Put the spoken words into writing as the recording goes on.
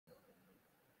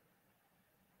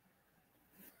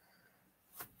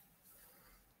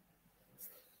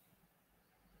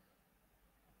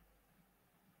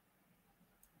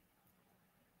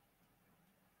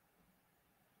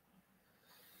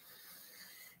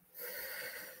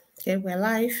Okay, we're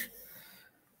live.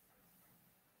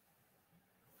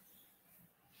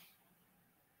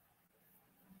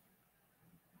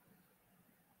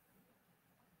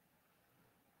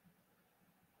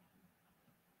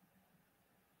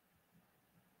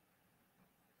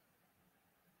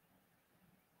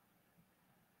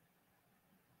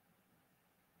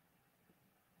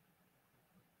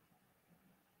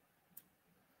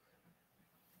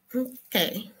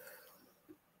 Okay.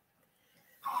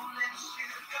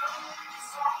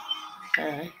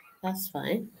 That's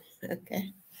fine.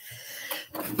 Okay.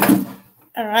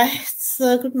 All right.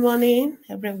 So, good morning,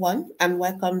 everyone, and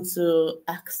welcome to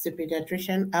Ask The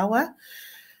Paediatrician Hour.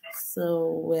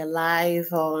 So, we're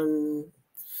live on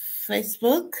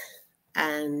Facebook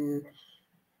and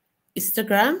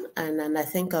Instagram, and then I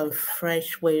think on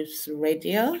Fresh Waves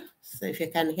Radio. So, if you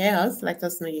can hear us, let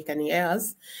us know you can hear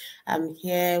us. I'm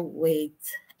here with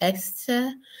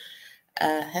Esther.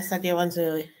 Esther, do you want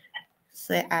to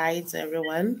say hi to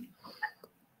everyone?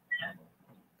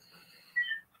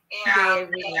 Hey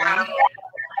everyone,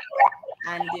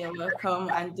 and you're welcome.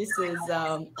 And this is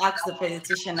Ask the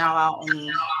Paediatrician Hour on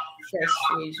Fresh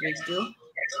Waves Radio.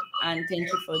 And thank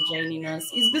you for joining us.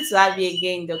 It's good to have you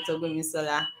again, Dr.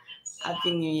 Gbemisola.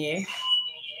 Happy New Year.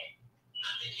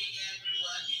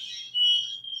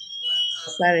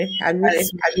 Sorry, I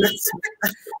missed.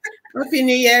 Happy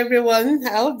New Year, everyone.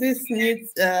 I hope this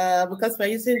needs, because we're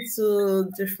using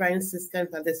two different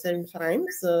systems at the same time.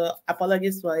 So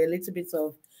apologies for a little bit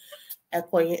of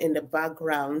echoing in the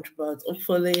background, but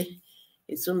hopefully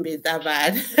it won't be that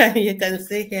bad. You can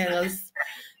still hear us.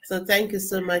 So thank you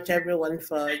so much, everyone,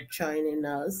 for joining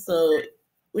us. So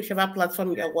whichever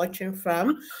platform you're watching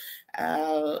from,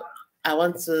 I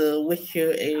want to wish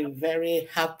you a very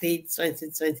happy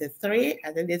 2023.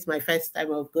 I think it's my first time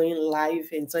of going live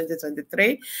in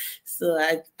 2023. So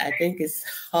I think it's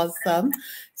awesome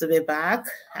to be back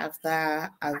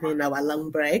after having our long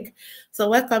break. So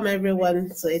welcome everyone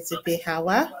to ATP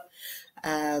Hour.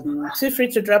 Feel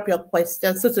free to drop your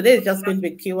questions. So today is just going to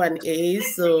be Q&A,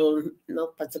 so no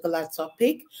particular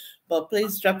topic, but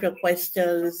please drop your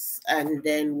questions and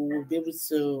then we'll be able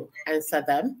to answer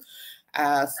them.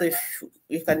 So if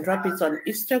you can drop it on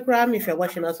Instagram, if you're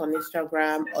watching us on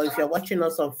Instagram, or if you're watching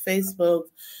us on Facebook,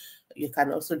 you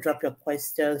can also drop your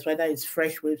questions, whether it's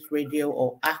Fresh Waves Radio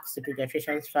or Ask the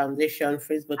Pediatricians Foundation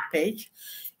Facebook page.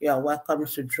 You are welcome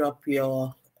to drop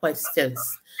your questions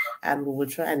and we will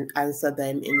try and answer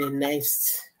them in the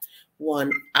next 1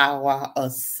 hour or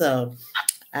so.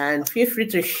 And feel free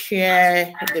to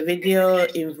share the video,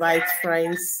 invite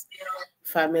friends,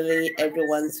 family,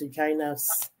 everyone to join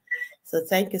us. So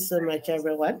thank you so much,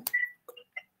 everyone.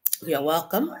 You're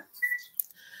welcome.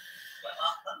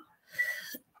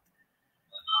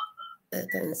 I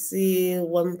can see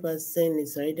one person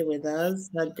is already with us,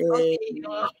 but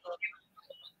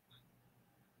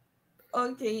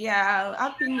Okay, yeah.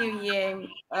 Happy New Year,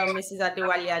 Mrs.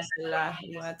 Adewale Adela.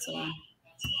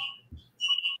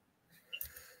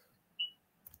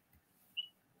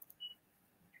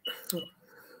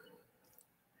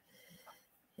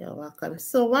 You're welcome.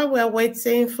 So while we're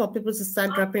waiting for people to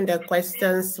start dropping their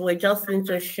questions, we just need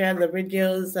to share the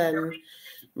videos and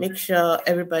make sure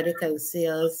everybody can see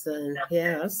us and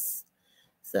hear us.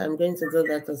 So I'm going to do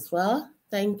that as well.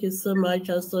 Thank you so much,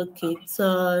 also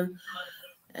Keaton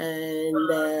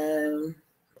and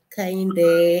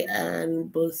Kainde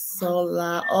and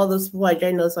Busola, all those who are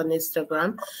joining us on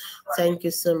Instagram. Thank you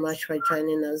so much for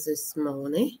joining us this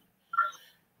morning.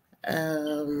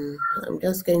 I'm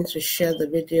just going to share the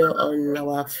video on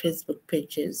our Facebook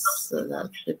pages so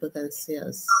that people can see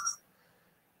us.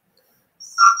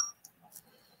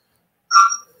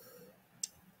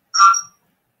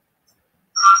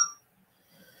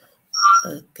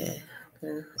 Okay.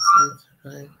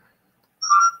 Okay.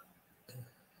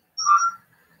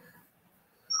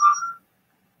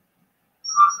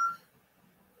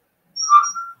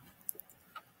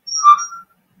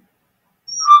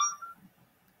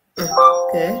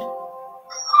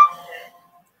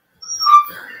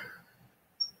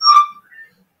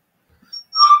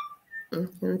 I'm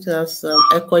going to have some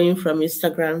echoing from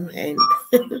Instagram, and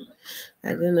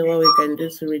I don't know what we can do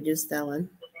to reduce that one.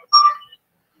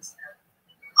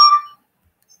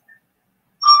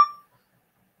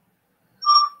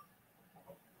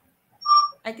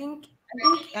 I think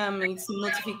it's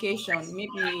notification.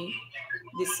 Maybe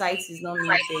the site is not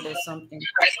muted or something.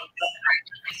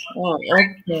 Oh,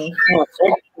 okay.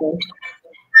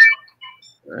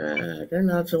 I don't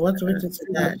know what to do to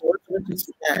that.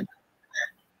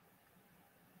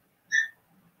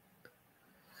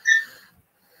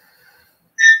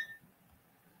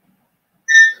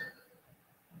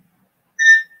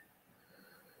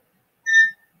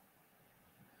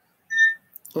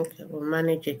 Okay, we'll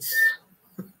manage it.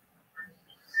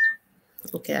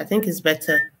 Okay, I think it's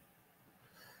better.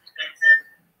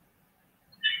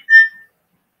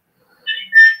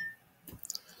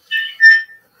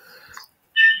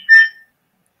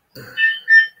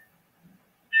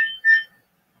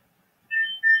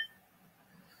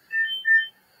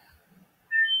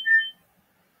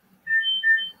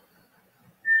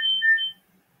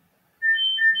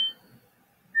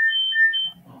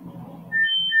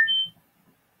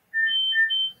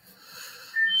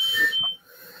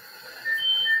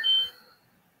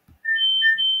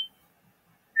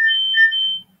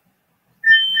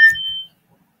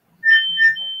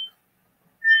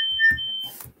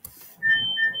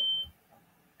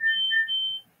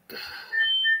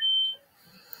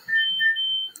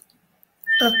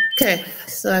 Okay,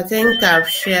 so I think I've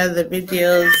shared the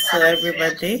videos to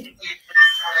everybody.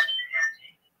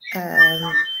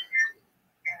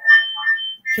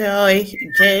 Joy,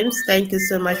 James, thank you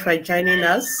so much for joining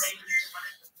us.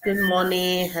 Good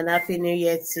morning and Happy New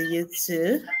Year to you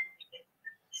too.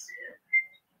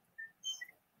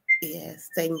 Yes,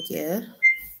 thank you.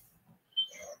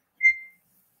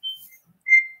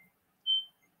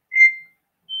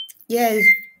 Yes,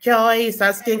 Joy is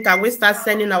asking, can we start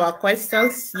sending our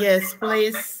questions? Yes,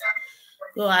 please.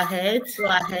 Go ahead. Go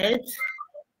ahead.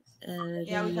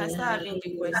 Yeah, we can start having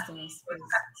the questions,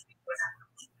 please.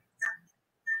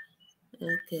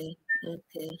 Okay.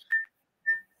 Okay.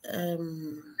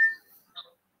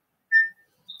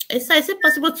 Is it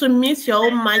possible to mute your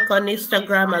own mic on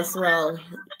Instagram as well?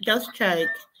 Just check.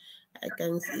 I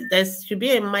can see there should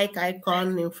be a mic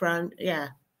icon in front. Yeah,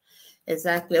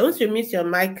 exactly. Once you mute your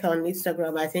mic on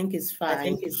Instagram, I think it's fine. I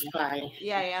think it's fine.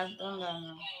 Yeah, yeah, don't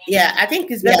know. Yeah, I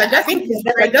think it's better. Just keep it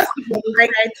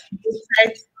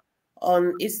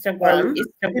on Instagram.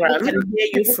 People can hear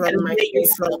you from my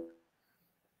phone.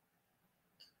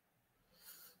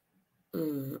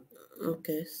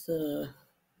 Okay, so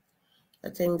I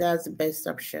think that's the best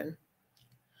option.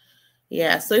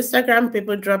 Yeah, so Instagram,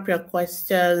 people drop your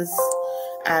questions,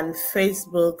 and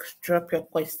Facebook, drop your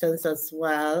questions as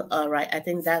well. All right, I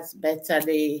think that's better.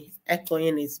 The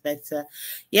echoing is better.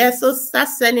 Yeah, so start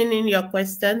sending in your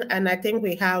question, and I think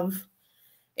we have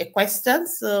a question.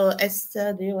 So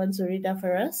Esther, do you want to read that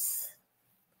for us?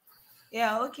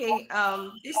 Yeah, okay.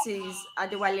 This is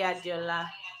Adewale Adiola,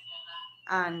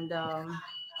 and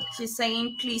she's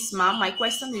saying, please, ma'am, my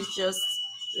question is just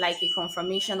like a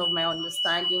confirmation of my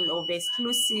understanding of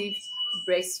exclusive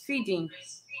breastfeeding.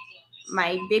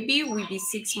 My baby will be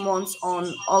 6 months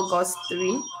on August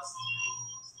 3.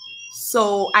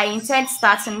 So I intend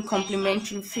starting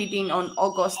complementary feeding on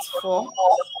August 4.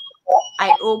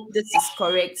 I hope this is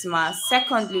correct, ma.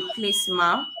 Secondly, please,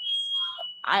 ma,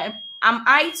 am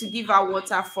I to give her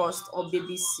water first or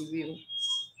baby cereal?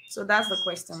 So that's the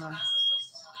question, ma.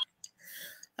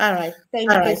 All right. Thank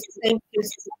you.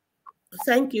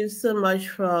 Thank you so much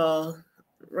for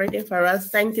reading for us.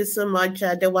 Thank you so much,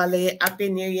 Adewale. Happy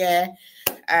New Year.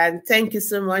 And thank you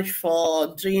so much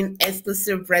for doing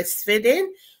exclusive breastfeeding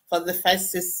for the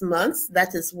first 6 months.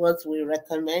 That is what we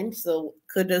recommend. So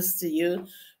kudos to you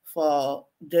for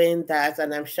doing that.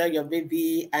 And I'm sure your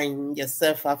baby and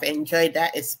yourself have enjoyed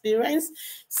that experience.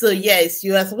 So yes,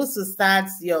 you are supposed to start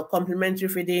your complementary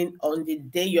feeding on the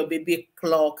day your baby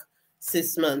clock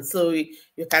 6 months. So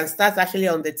you can start actually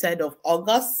on the 3rd of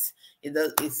August.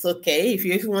 It's okay. If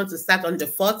you want to start on the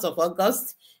 4th of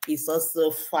August, it's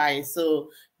also fine. So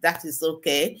that is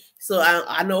okay. So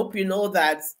I hope you know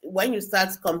that when you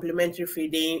start complementary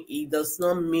feeding, it does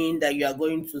not mean that you are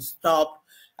going to stop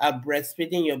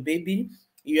breastfeeding your baby.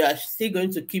 You are still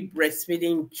going to keep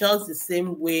breastfeeding just the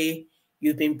same way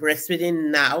you've been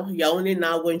breastfeeding now. You're only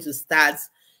now going to start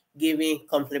giving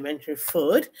complementary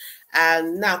food.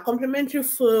 And now complementary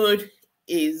food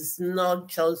is not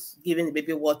just giving the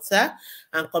baby water,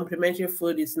 and complementary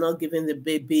food is not giving the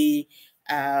baby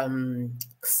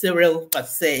cereal per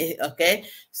se. Okay,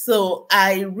 so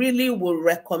I really would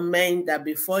recommend that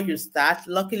before you start,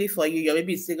 luckily for you, your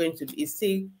baby is still going to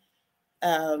be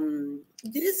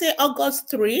did you say August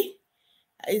 3?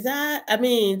 Is that, I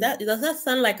mean, that does that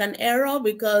sound like an error?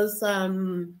 Because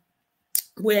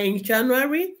we're in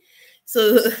January.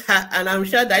 So, and I'm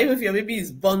sure that even if your baby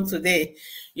is born today,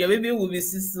 your baby will be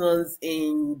 6 months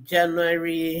in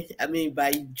January, I mean,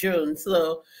 by June.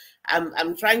 So I'm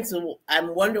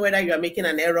wondering whether you are making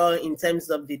an error in terms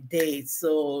of the date.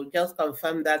 So just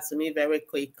confirm that to me very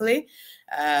quickly.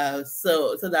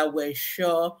 So that we're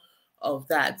sure of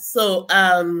that. So,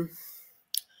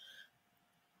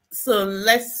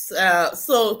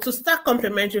 so to start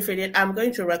complementary feeding, I'm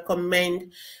going to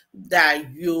recommend that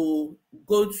you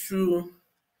go through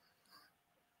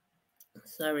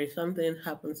Sorry, something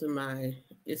happened to my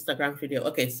Instagram video.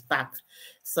 Okay, it's back.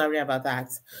 Sorry about that.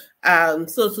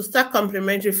 So to start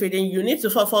complementary feeding, you need to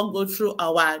first go through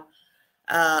our.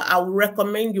 I would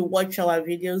recommend you watch our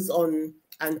videos on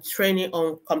and training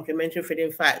on complementary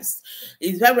feeding first.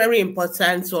 It's very, very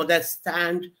important to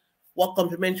understand what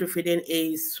complementary feeding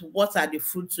is, what are the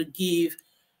food to give,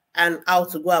 and how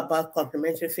to go about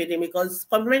complementary feeding, because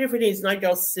complementary feeding is not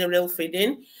just cereal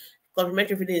feeding.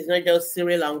 Complementary feeding is not just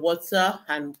cereal and water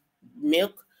and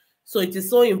milk. So it is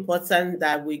so important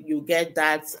that you get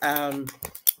that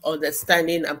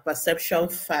understanding and perception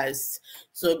first.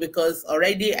 So because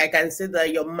already I can see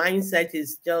that your mindset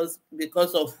is just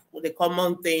because of the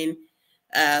common thing,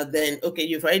 then okay,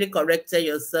 you've already corrected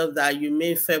yourself that you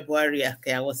mean February.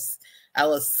 Okay, I was I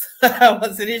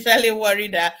was initially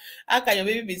worried that how can your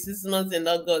baby be 6 months in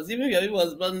August? Even if your baby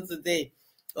was born today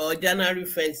or January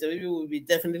 1st, your baby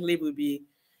will be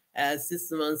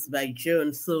 6 months by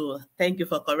June. So thank you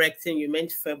for correcting. You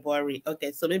meant February.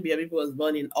 Okay, so maybe your baby was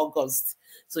born in August.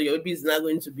 So your baby is now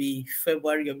going to be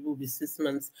February, your baby will be 6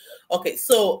 months. Okay,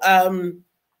 so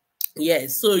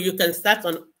yes, so you can start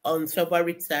on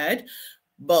February 3rd.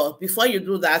 But before you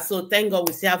do that, so thank God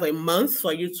we still have a month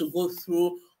for you to go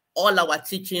through all our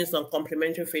teachings on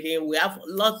complementary feeding. We have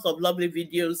lots of lovely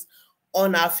videos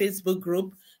on our Facebook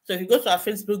group. So if you go to our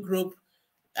Facebook group,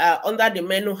 under the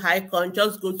menu icon,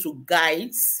 just go to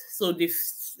guides. So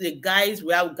the guides,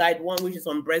 we have guide 1, which is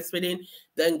on breastfeeding.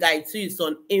 Then guide 2 is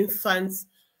on infants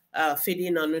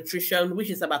feeding and nutrition, which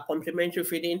is about complementary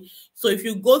feeding. So if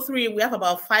you go through it, we have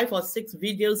about 5 or 6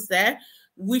 videos there,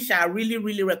 which I really,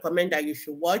 really recommend that you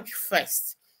should watch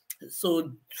first.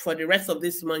 So for the rest of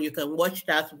this month, you can watch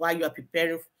that while you are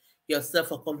preparing yourself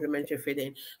for complementary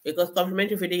feeding, because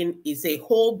complementary feeding is a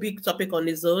whole big topic on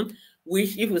its own,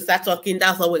 which if we start talking,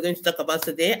 that's what we're going to talk about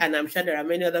today. And I'm sure there are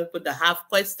many other people that have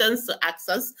questions to ask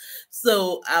us.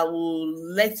 So I will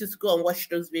let you go and watch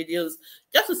those videos.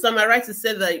 Just to summarize, to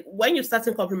say that when you're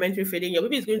starting complementary feeding, your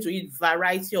baby is going to eat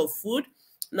variety of food,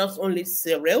 not only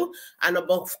cereal. And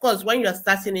of course, when you're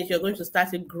starting it, you're going to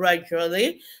start it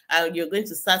gradually. You're going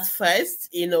to start first.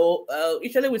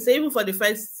 Usually we say even for the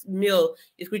first meal,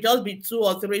 it could just be 2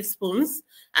 or 3 spoons.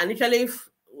 And usually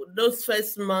those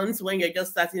first months when you're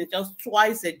just starting, just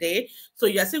twice a day. So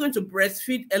you're still going to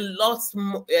breastfeed a lot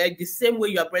more, the same way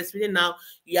you're breastfeeding now.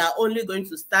 You are only going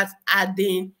to start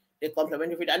adding the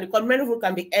complementary food, and the complementary food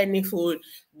can be any food,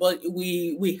 but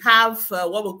we have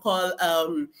what we call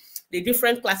the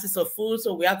different classes of food.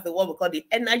 So we have what we call the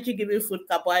energy giving food,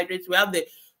 carbohydrates. We have the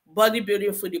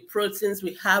bodybuilding food, the proteins.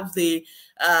 We have the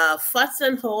fats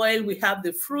and oil. We have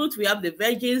the fruit. We have the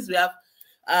veggies. We have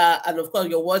and of course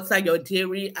your water, your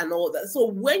dairy, and all that. So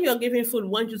when you're giving food, we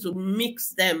want you to mix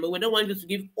them, but we don't want you to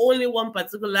give only one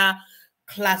particular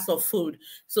class of food.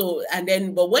 So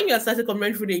but when you're starting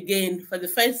complementary food again for the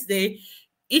first day,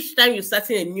 each time you're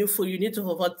starting a new food, you need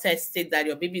to test it that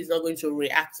your baby is not going to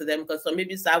react to them, because some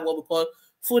babies have what we call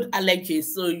food allergies.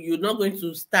 So you're not going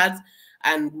to start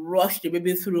and rush the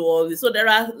baby through all this. So there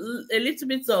are a little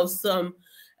bit of some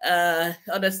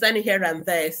understanding here and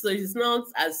there. So it's not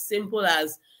as simple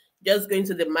as just going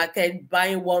to the market,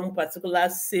 buying one particular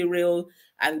cereal,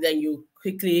 and then you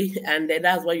quickly, and then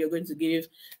that's what you're going to give,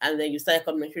 and then you start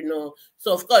complementary. No.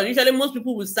 So of course, usually most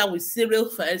people will start with cereal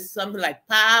first, something like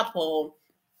pap or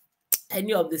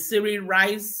any of the cereal,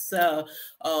 rice,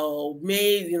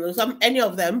 maize, any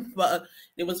of them. But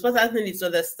the most important thing is to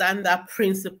understand that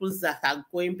principles that are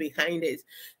going behind it.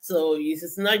 So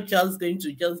it's not just going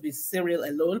to just be cereal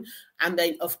alone. And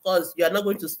then, of course, you're not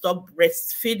going to stop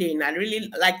breastfeeding. I really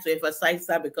like to emphasize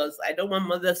that, because I don't want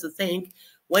mothers to think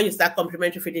when you start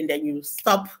complementary feeding, then you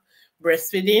stop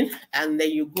breastfeeding and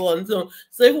then you go on. So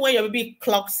even when your baby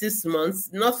clocks 6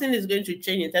 months, nothing is going to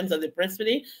change in terms of the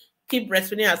breastfeeding. Keep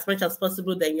breastfeeding as much as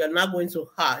possible, then you're not going to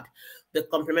hard the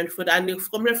complementary food. And the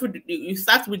complementary food, you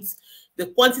start with the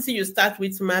quantity you start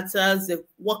with matters,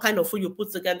 what kind of food you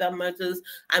put together matters,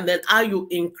 and then how you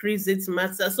increase it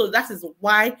matters. So that is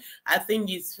why I think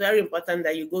it's very important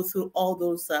that you go through all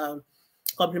those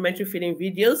complementary feeding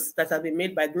videos that have been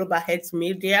made by Global Health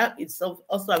Media. It's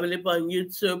also available on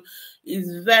YouTube.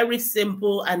 It's very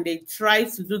simple, and they try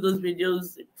to do those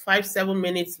videos 5-7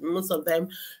 minutes, most of them,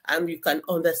 and you can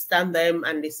understand them.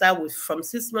 And they start with from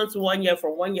 6 months to 1 year,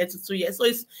 from 1 year to 2 years. So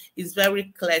it's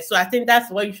very clear. So I think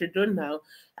that's what you should do now.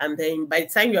 And then by the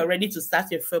time you're ready to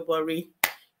start in February,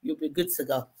 you'll be good to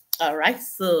go. All right.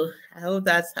 So I hope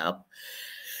that's helped.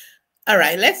 All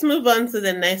right, let's move on to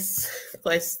the next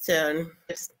question.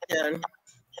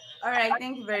 All right,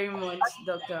 thank you very much,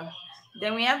 Doctor.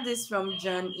 Then we have this from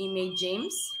John Ime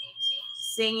James.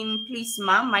 saying, please,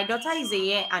 ma'am, my daughter is a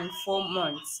year and 4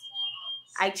 months.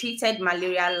 I treated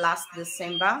malaria last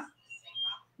December.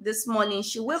 This morning,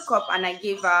 she woke up and I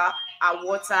gave her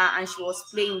water and she was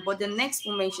playing. But the next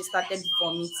moment, she started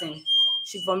vomiting.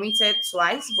 She vomited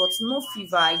twice, but no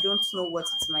fever. I don't know what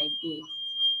it might be.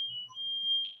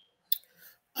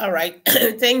 All right.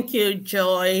 Thank you,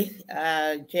 Joy,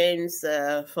 James,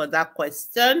 for that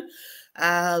question.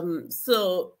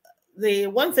 So the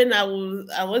one thing I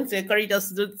want to encourage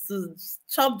us to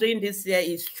stop doing this year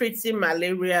is treating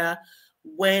malaria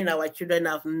when our children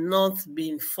have not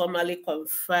been formally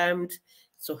confirmed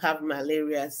to have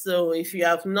malaria. So if you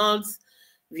have not,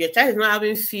 if your child is not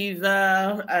having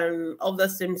fever and other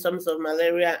symptoms of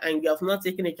malaria and you have not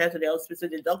taken the child to the hospital,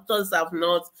 the doctors have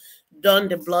not done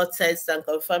the blood test and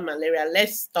confirmed malaria,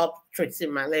 let's stop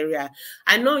treating malaria.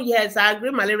 I know, yes, I agree,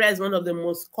 malaria is one of the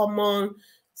most common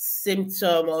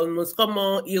symptom or most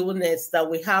common illness that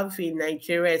we have in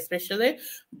Nigeria especially,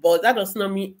 but that does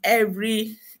not mean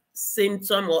every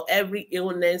symptom or every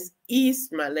illness is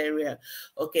malaria.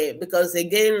 Okay, because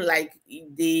again, like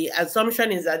the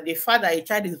assumption is that the fact that a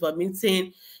child is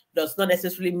vomiting does not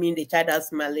necessarily mean the child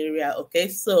has malaria. Okay,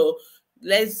 so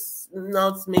let's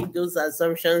not make those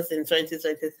assumptions in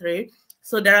 2023.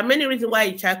 So there are many reasons why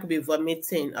a child could be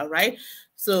vomiting. All right,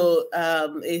 so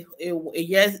a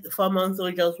year 4 months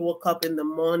old just woke up in the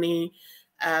morning.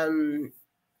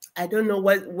 I don't know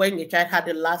when the child had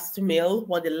the last meal,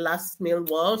 what the last meal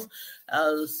was.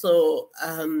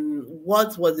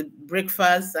 What was the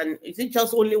breakfast? And is it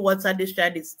just only water this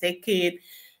child is taking?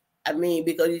 I mean,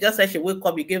 because you just said she woke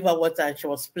up, you gave her water and she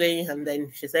was playing and then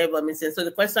she said vomiting. So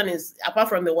the question is, apart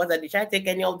from the water, did the child take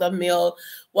any of the meal?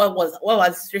 What was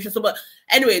the situation? So, but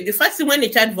anyway, the first thing when the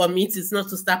child vomits is not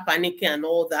to start panicking and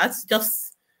all that.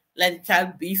 Just let the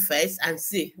child be first and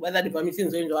see whether the vomiting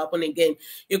is going to happen again.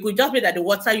 It could just be that the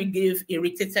water you gave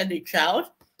irritated the child,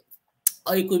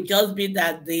 or it could just be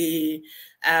that the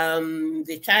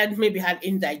child maybe had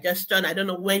indigestion. I don't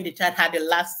know when the child had the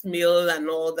last meal and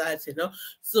all that, you know.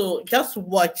 So just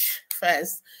watch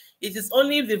first. It is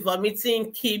only if the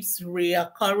vomiting keeps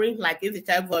reoccurring, like if the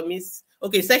child vomits.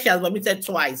 Okay, say she has vomited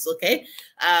twice. Okay,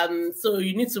 so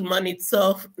you need to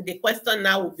monitor. The question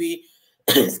now will be,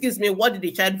 excuse me, what did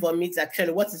the child vomit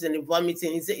actually? What is in the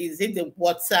vomiting? Is it the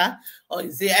water, or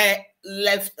is it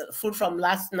left food from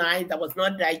last night that was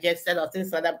not digested or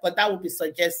things like that? But that would be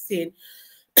suggesting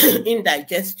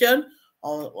indigestion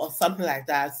or something like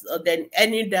that. Or then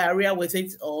any diarrhea with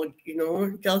it, or you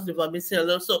know, just the vomiting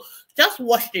alone. So just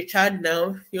watch the child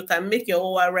now. You can make your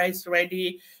ORS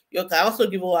ready. You can also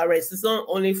give ORS. It's not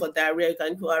only for diarrhea, you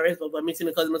can give ORS for vomiting,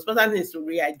 because the most important thing is to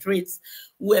rehydrate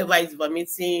whoever is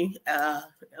vomiting,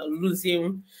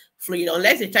 losing fluid,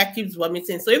 unless the child keeps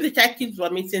vomiting. So if the child keeps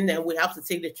vomiting, then we have to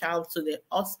take the child to the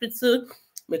hospital,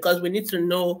 because we need to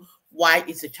know why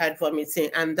is the child vomiting.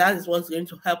 And that is what's going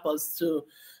to help us to,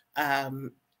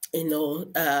 know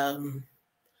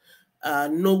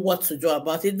what to do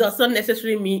about it. It does not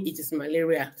necessarily mean it is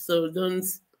malaria. So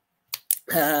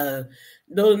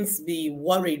don't be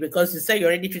worried because you say you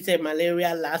already treated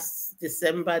malaria last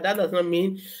December. That does not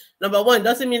mean, number one, it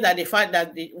doesn't mean that the fact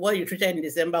that what you treated in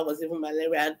December was even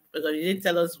malaria, because you didn't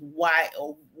tell us why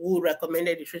or who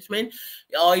recommended the treatment.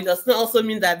 Or it does not also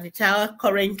mean that the child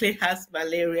currently has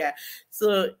malaria.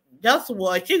 So just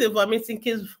watch. If the vomiting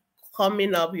keeps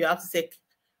coming up, you have to take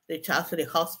the child to the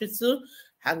hospital,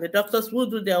 and the doctors will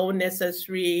do their own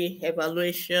necessary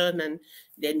evaluation, and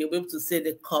then you'll be able to see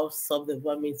the cause of the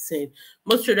vomiting.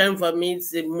 Most children vomit.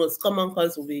 The most common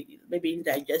cause will be maybe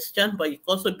indigestion, but it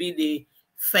could also be the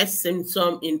first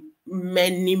symptom in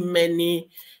many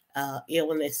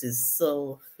illnesses.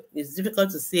 So it's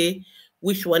difficult to say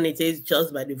which one it is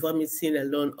just by the vomiting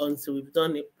alone until we've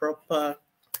done a proper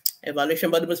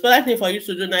evaluation. But the most important thing for you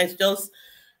to do now is just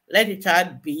let the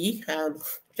child be,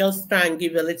 just try and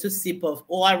give a little sip of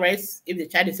ORS if the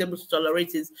child is able to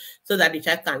tolerate it, so that the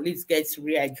child can at least get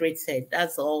rehydrated.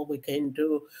 That's all we can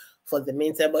do for the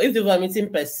meantime. But if the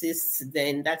vomiting persists,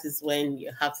 then that is when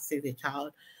you have to take the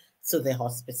child to the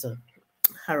hospital.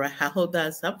 All right, I hope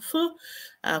that's helpful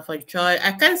for Joy.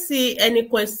 I can't see any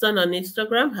question on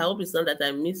Instagram. I hope it's not that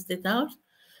I missed it out.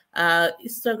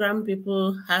 Instagram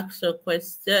people, ask your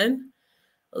question.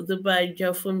 Odubai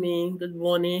Jafumi, good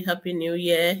morning, happy new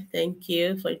year. Thank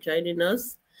you for joining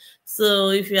us.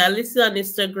 So if you are listening on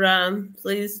Instagram,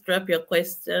 please drop your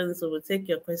questions. We will take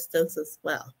your questions as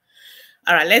well.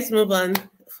 All right, let's move on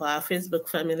for our Facebook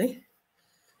family.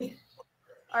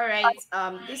 All right,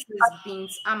 this is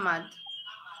Bint Ahmad.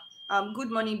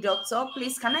 Good morning, doctor.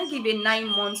 Please, can I give a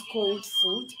 9-month cold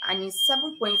food and is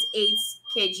 7.8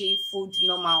 kg food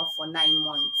normal for 9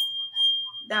 months?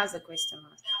 That's the question.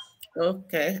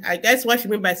 Okay, I guess what you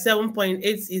mean by 7.8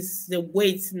 is the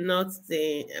weight, not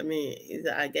the,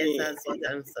 I guess that's what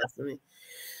answers to me.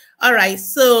 All right,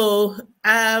 so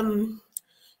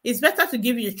it's better to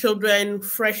give your children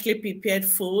freshly prepared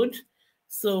food.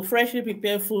 So freshly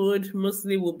prepared food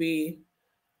mostly will be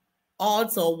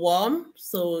hot or warm,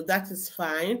 so that is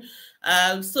fine.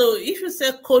 So if you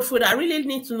say cold food, I really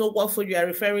need to know what food you are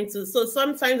referring to. So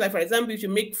sometimes, like for example, if you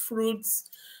make fruits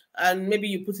and maybe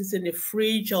you put it in the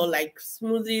fridge, or like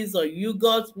smoothies or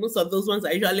yogurt, most of those ones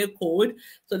are usually cold.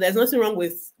 So there's nothing wrong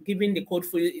with giving the cold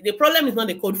food. The problem is not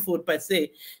the cold food per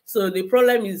se. So the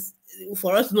problem is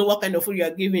for us to know what kind of food you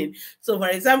are giving. So for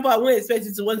example, I won't expect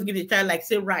you to want to give the child like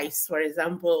say rice, for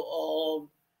example, or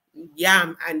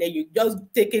yam, and then you just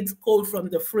take it cold from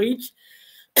the fridge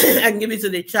and give it to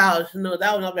the child. No,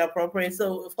 that will not be appropriate.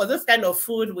 So for this kind of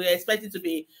food, we expect it to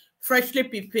be freshly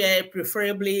prepared,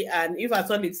 preferably, and if at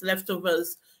all it's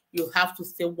leftovers, you have to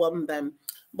still warm them.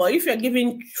 But if you're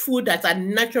giving food that are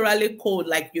naturally cold,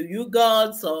 like your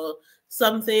yogurts or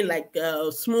something like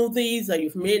smoothies that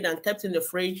you've made and kept in the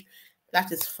fridge,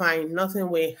 that is fine.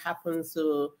 Nothing will happen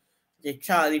to the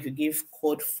child if you give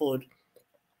cold food.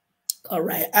 All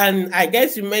right. And I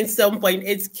guess you meant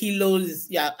 7.8 kilos.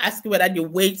 Yeah, asking whether the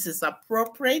weight is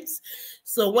appropriate.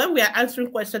 So when we are answering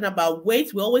questions about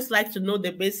weight, we always like to know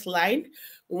the baseline.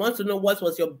 We want to know what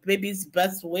was your baby's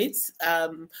birth weight.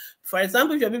 For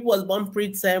example, if your baby was born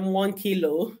preterm 1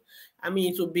 kilo,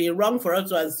 it would be wrong for us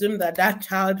to assume that that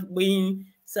child weighing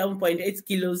 7.8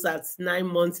 kilos at 9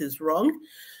 months is wrong.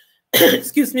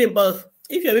 Excuse me, but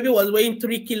if your baby was weighing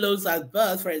 3 kilos at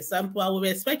birth, for example, I would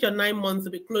expect your 9 months to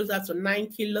be closer to 9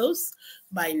 kilos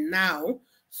by now.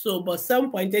 So, but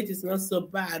 7.8 is not so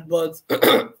bad, but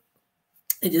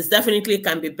it is definitely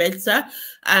can be better.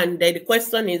 And then the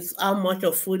question is, how much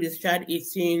of food is child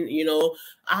eating?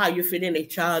 How are you feeding a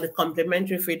child?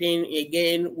 Complementary feeding,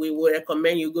 again, we will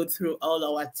recommend you go through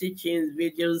all our teachings,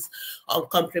 videos on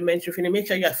complementary feeding. Make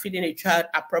sure you are feeding a child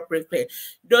appropriately.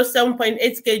 Those 7.8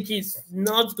 kg is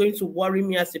not going to worry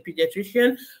me as a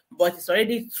pediatrician, but it's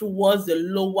already towards the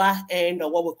lower end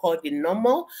of what we call the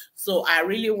normal. So I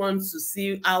really want to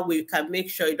see how we can make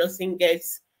sure it doesn't get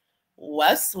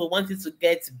worse. We want it to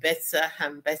get better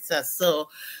and better. So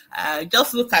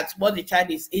just look at what the child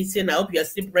is eating. I hope you're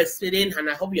still breastfeeding, and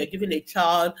I hope you're giving a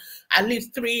child at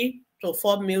least 3 to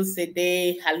 4 meals a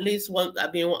day, at least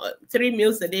 3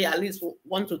 meals a day, at least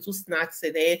 1 to 2 snacks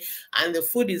a day. And the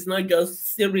food is not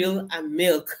just cereal and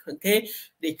milk, okay?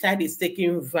 The child is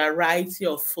taking variety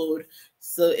of food.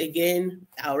 So again,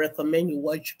 I recommend you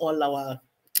watch all our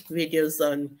videos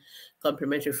on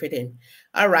complementary feeding.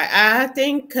 All right, I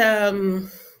think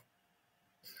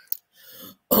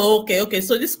okay.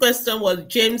 So this question was,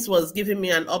 James was giving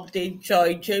me an update.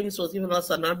 Joy, James was giving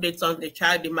us an update on the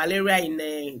child, the malaria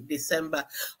in December.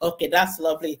 Okay, that's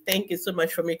lovely. Thank you so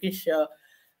much for making sure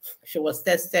she was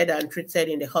tested and treated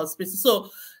in the hospital.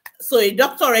 So a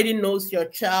doctor already knows your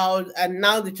child, and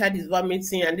now the child is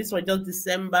vomiting, and this was just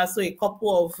December. So a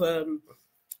couple of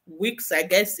weeks, I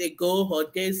guess, ago or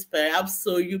days perhaps.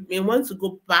 So you may want to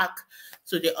go back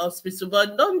to the hospital,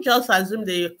 but don't just assume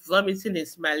the vomiting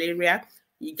is malaria.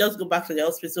 You just go back to the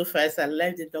hospital first and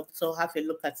let the doctor have a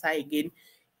look at her again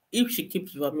if she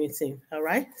keeps vomiting. All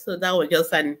right. So that was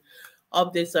just an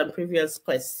update on previous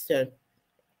question.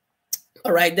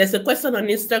 All right, there's a question on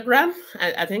Instagram.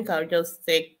 I think I'll just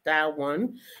take that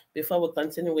one before we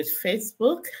continue with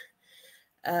Facebook.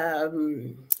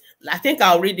 I think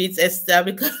I'll read it, Esther,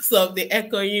 because of the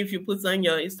echoing if you put on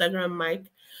your Instagram mic.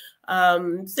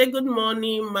 Say good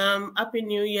morning, ma'am. Happy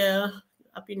New Year.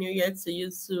 Happy New Year to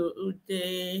you too,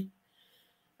 Uday.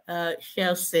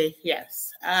 Chelsea,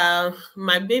 yes.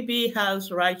 My baby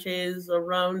has rashes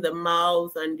around the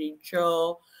mouth and the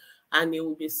jaw, and it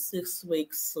will be 6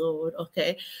 weeks old.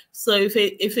 Okay, so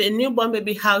if a newborn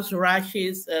baby has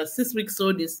rashes, 6 weeks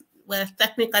old is, well,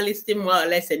 technically still more or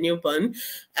less a newborn.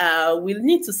 We'll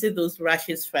need to see those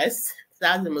rashes first.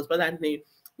 That's the most important thing.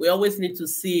 We always need to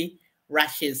see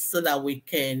rashes so that we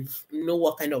can know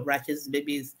what kind of rashes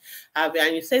babies have.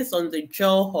 And you say it's on the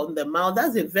jaw, on the mouth.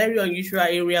 That's a very unusual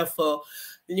area for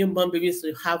newborn babies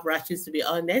to have rashes, to be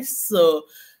honest. So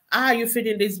how are you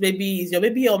feeding this baby? Is your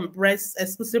baby on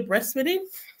exclusive breastfeeding,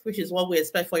 which is what we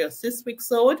expect for your 6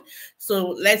 weeks old? So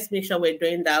let's make sure we're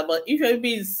doing that. But if your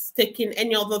baby is taking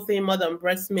any other thing more than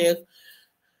breast milk,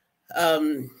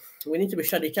 we need to be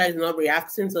sure the child is not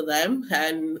reacting to them.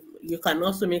 And you can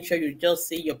also make sure you just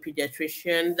see your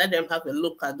pediatrician, let them have a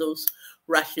look at those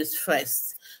rashes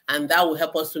first. And that will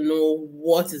help us to know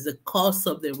what is the cause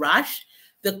of the rash.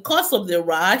 The cause of the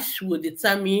rash will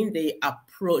determine the appropriate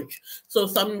approach. So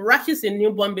some rashes in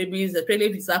newborn babies, especially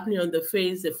if it's happening on the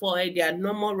face, the forehead, they are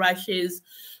normal rashes.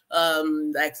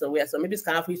 Like so where some babies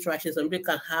can have heat rashes, some babies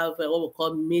can have what we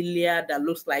call milia that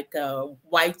looks like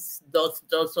white dots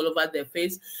all over their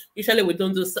face. Usually we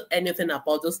don't do anything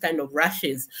about those kind of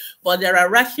rashes, but there are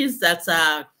rashes that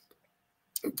are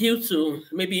due to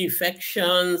maybe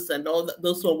infections and all that.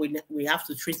 Those one we have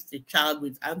to treat the child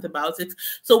with antibiotics.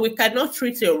 So we cannot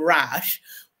treat a rash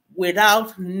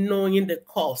without knowing the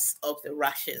cause of the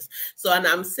rashes. So, and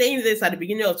I'm saying this at the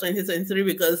beginning of 2023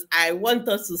 because I want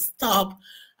us to stop,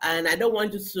 and I don't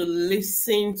want you to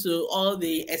listen to all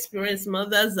the experienced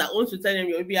mothers that want to tell them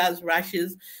your baby has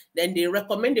rashes, then they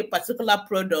recommend a particular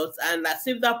product, and as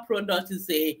if that product is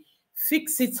a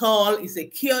fix-it-all, is a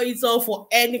cure-it-all for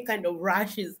any kind of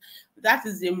rashes. That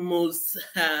is the most,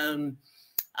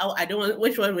 I don't want,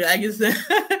 which one will I use?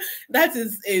 That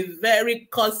is a very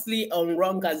costly and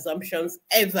wrong assumptions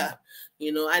ever,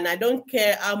 you know, and I don't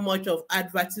care how much of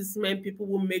advertisement people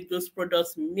will make those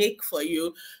products make for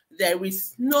you. There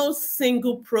is no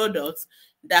single product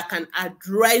that can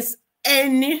address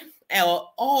any or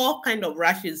all kind of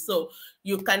rashes. So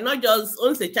you cannot just,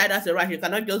 once a child has a rash, you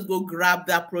cannot just go grab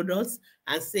that product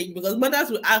and say, because mothers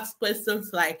will ask questions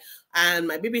like, and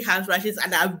my baby has rashes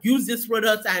and I've used this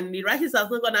product and the rashes has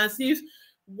not gone, and see,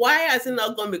 why has it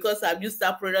not gone? Because I've used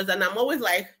that product. And I'm always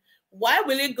like, why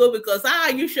will it go? Because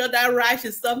are you sure that rash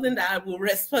is something that will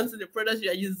respond to the product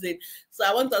you're using? So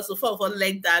I want us to first of all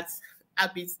let that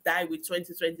habit die with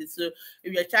 2022.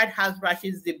 If your child has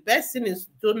rashes, the best thing is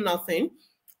do nothing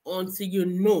until you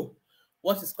know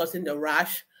what is causing the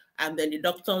rash, and then the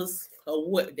doctors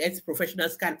or the health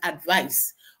professionals can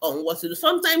advise on what to do.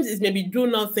 Sometimes it's maybe do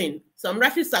nothing. Some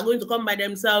rashes are going to come by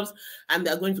themselves and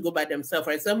they're going to go by themselves.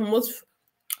 For example, most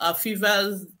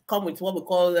fevers come with what we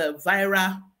call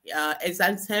viral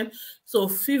exanthem. So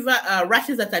fever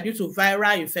rashes that are due to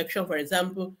viral infection, for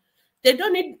example, they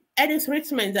don't need any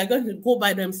treatment. They're going to go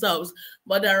by themselves.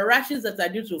 But there are rashes that are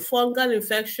due to fungal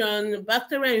infection,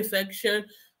 bacterial infection.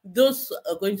 Those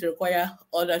are going to require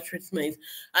other treatments.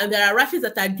 And there are rashes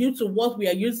that are due to what we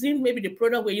are using, maybe the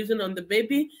product we're using on the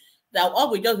baby, that all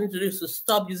we just need to do is to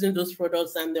stop using those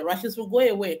products and the rashes will go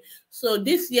away. So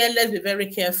this year, let's be very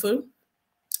careful.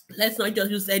 Let's not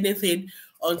just use anything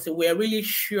until we're really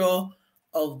sure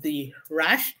of the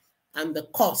rash and the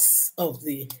cause of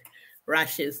the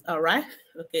rashes. All right.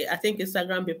 Okay. I think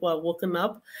Instagram people are woken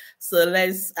up. So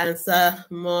let's answer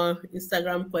more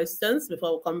Instagram questions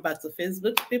before we come back to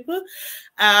Facebook people.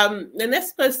 The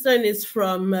next question is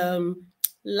from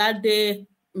Lade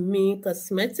Me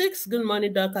Cosmetics. Good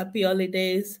morning, Doc. Happy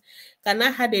holidays. Can I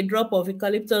add a drop of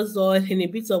eucalyptus oil in a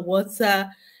bit of water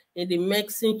in the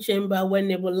mixing chamber when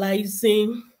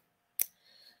nebulizing?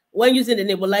 When using the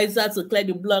nebulizer to clear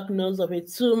the blocked nose of a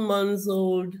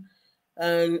 2-month-old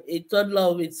and a toddler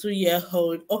of a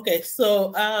 2-year-old. Okay,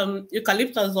 so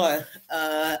eucalyptus oil,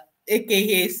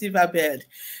 aka silverbird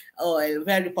oil,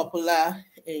 very popular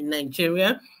in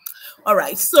Nigeria. All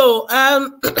right, so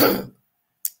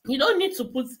you don't need to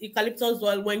put eucalyptus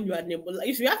oil when you are nebulizing.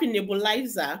 If you have a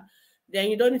nebulizer, then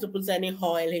you don't need to put any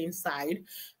oil inside.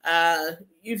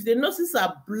 If the noses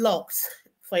are blocked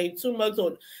for a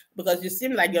 2-month-old, because you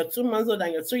seem like your 2-month-old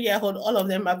and your 2-year-old, all of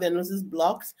them have their noses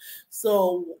blocked.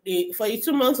 So for a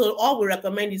 2-month-old, all we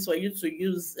recommend is for you to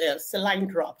use saline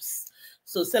drops.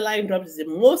 So saline drops is the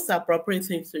most appropriate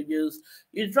thing to use.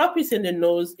 You drop it in the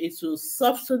nose, it will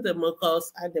soften the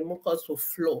mucus and the mucus will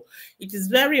flow. It is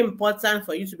very important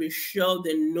for you to be sure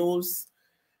the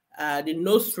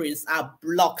nostrils are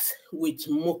blocked with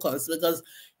mucus, because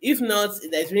if not,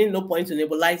 there's really no point to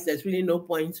nebulize. There's really no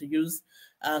point to use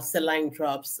saline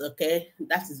drops. Okay,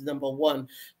 that is number one,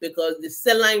 because the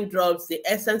saline drops, the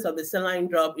essence of the saline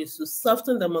drop is to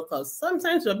soften the mucus.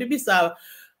 Sometimes your babies are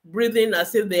breathing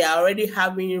as if they are already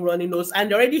having runny nose,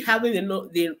 and they're already having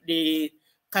the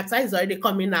kata is already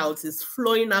coming out, it's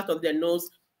flowing out of their nose.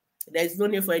 There's no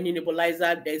need for any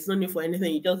nebulizer, there's no need for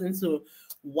anything. You just need to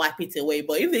wipe it away.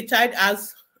 But if the child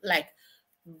has like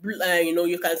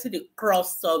you can see the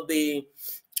crust of the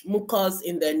mucus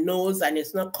in the nose and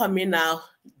it's not coming out,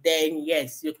 then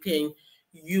yes, you can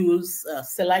use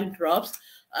saline drops.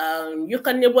 You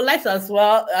can nebulize as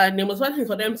well. And the most important thing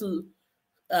for them to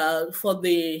for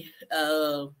the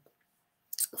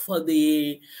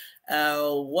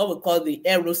what we call the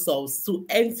aerosols to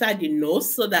enter the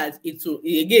nose, so that it will,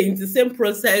 again, it's the same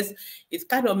process. It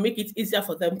kind of make it easier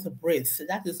for them to breathe. So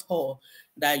that is all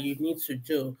that you need to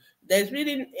do. There's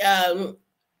really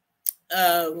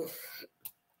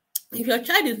if your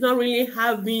child is not really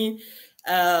having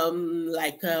what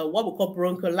we call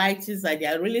bronchiolitis, that they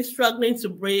are really struggling to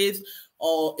breathe,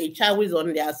 or a child who is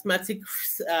on the asthmatic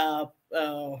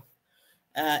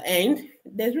end,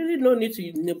 there's really no need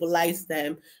to nebulize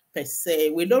them per se.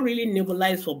 We don't really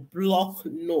nebulize for blocked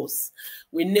nose.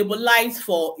 We nebulize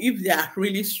for if they are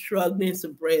really struggling to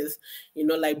breathe,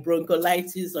 like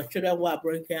bronchiolitis or children who are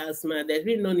bronchial asthma. There's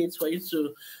really no need for you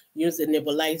to use a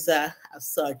nebulizer as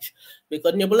such,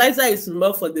 because nebulizer is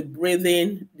more for the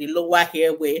breathing, the lower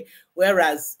airway,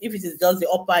 whereas if it is just the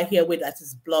upper airway that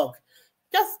is blocked,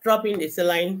 just drop in the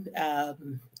saline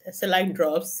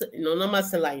drops, normal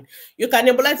saline. You can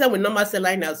nebulize them with normal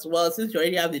saline as well, since you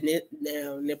already have the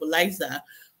nebulizer,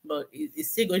 but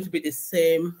it's still going to be the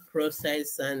same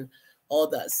process and all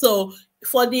that. So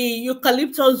for the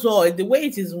eucalyptus oil, the way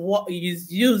it is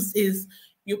used is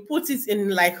you put it in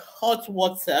like hot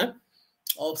water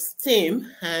or steam,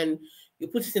 and you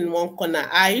put it in one corner.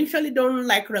 I usually don't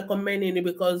like recommending it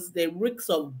because the risks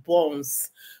of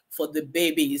burns for the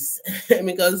babies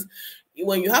because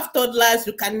when you have toddlers,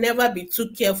 you can never be too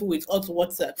careful with hot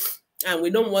water, and we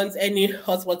don't want any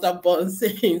hot water burns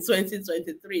in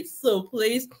 2023. So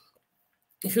please,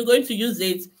 if you're going to use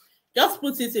it, just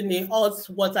put it in the hot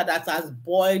water that has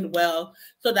boiled well,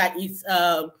 so that it's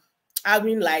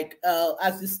having like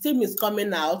as the steam is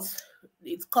coming out,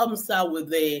 it comes out with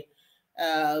the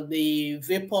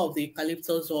vapor of the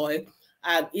eucalyptus oil,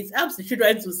 and it helps the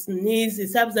children to sneeze.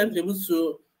 It helps them to be able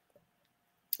to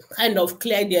kind of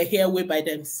clear their airway by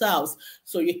themselves.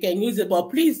 So you can use it, but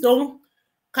please don't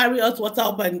carry hot water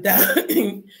up and down.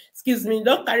 Excuse me,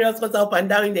 don't carry hot water up and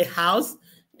down in the house.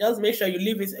 Just make sure you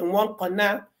leave it in one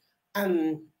corner,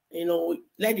 and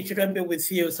let the children be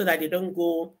with you so that they don't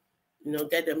go,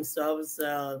 get themselves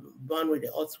burned with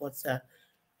the hot water.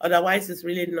 Otherwise, it's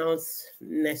really not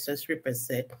necessary per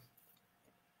se.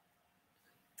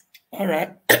 All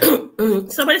right.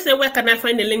 Somebody said, where can I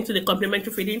find the link to the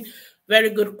complementary feeding? Very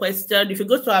good question. If you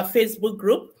go to our Facebook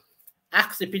group,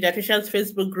 Ask the Pediatricians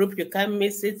Facebook group, you can't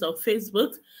miss it on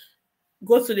Facebook.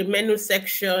 Go to the menu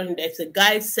section. There's a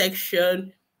guide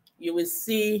section. You will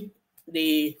see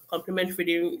the complementary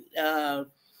feeding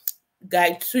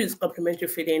guide to his complementary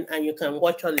feeding, and you can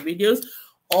watch all the videos.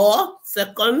 Or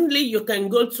secondly, you can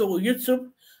go to YouTube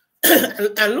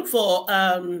and look for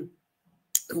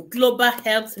Global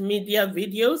Health Media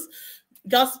videos.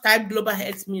 Just type Global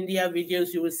Health Media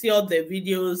videos. You will see all the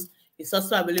videos. It's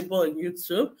also available on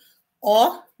YouTube.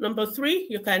 Or number 3,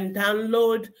 you can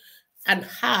download an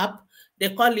app. They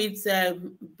call it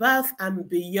Birth and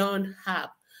Beyond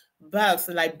app. Birth,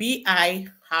 like BIRTH,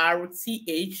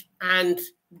 and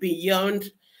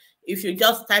Beyond. If you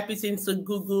just type it into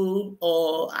Google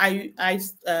or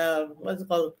what's it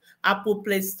called, Apple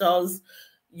Play stores,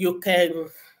 you can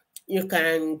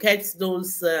get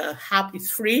those app. It's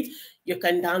free. You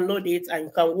can download it and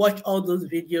you can watch all those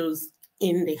videos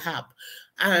in the app.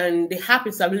 And the app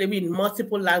is available in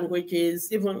multiple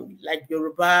languages, even like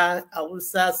Yoruba,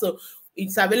 Hausa. So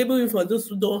it's available for those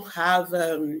who don't have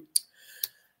those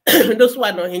who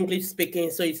are not English speaking.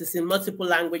 So it is in multiple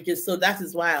languages. So that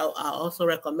is why I also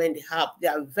recommend the app. They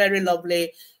are very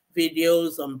lovely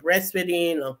videos on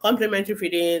breastfeeding, on complementary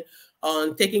feeding,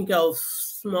 on taking care of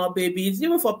small babies,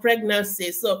 even for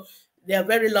pregnancy. So they are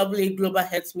very lovely Global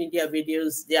Health Media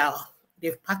videos.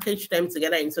 They've packaged them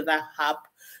together into that app.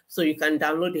 So you can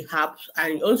download the app,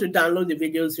 and once you download the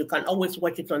videos, you can always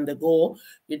watch it on the go.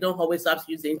 You don't always have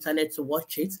to use the internet to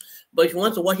watch it. But if you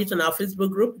want to watch it on our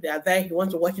Facebook group, they are there. If you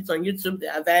want to watch it on YouTube, they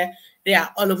are there. They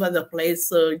are all over the place.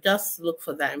 So just look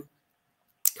for them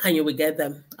and you will get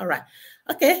them. All right.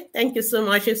 Okay. Thank you so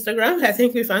much, Instagram. I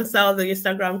think we've answered all the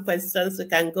Instagram questions. We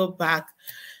can go back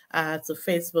to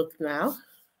Facebook now.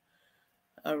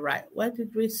 All right. Where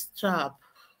did we stop?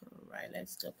 All right.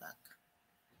 Let's go back.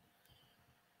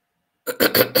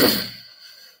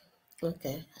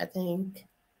 Okay, I think,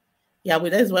 yeah,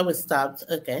 that's where we stopped.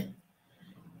 Okay,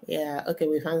 yeah, okay,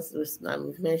 we've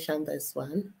mentioned this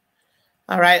one.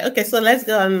 All right, okay, so let's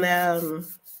go on.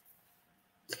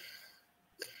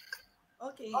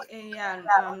 Okay,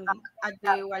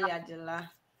 Adewale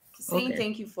Adela, saying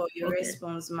thank you for your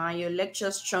response, ma. Your lecture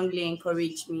strongly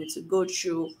encouraged me to go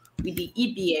through with the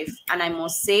EBF, and I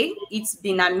must say it's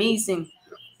been amazing.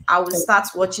 I will start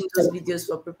watching those videos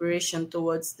for preparation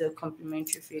towards the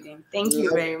complementary feeding. Thank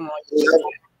you very much.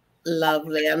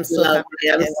 Lovely. I'm so happy.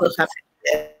 I'm so happy.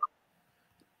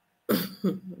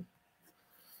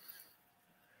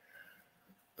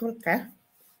 Okay.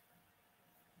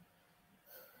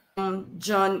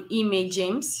 John Ime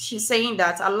James, she's saying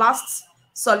that her last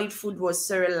solid food was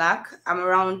Cerelac. I'm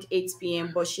around 8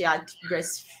 p.m., but she had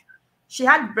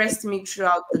breast milk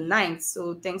throughout the night.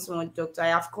 So thanks so much, doctor. I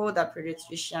have called her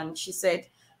pediatrician. She said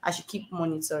I should keep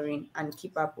monitoring and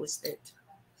keep her posted.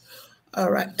 All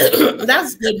right,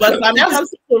 that's good. But I'm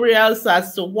just curious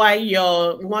as to why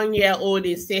your 1-year-old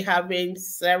is still having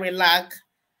Cerelac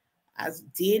as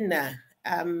dinner.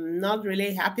 I'm not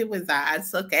really happy with that.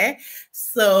 Okay,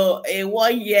 so a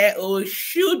 1-year-old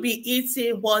should be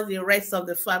eating what the rest of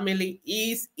the family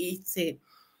is eating.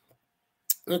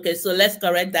 Okay, so let's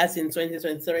correct that in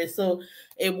 2023. So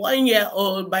a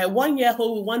 1-year-old, by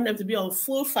 1-year-old, we want them to be on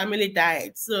full family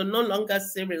diet. So no longer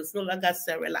cereals, no longer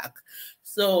Cerelac.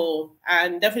 So,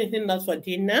 and definitely not for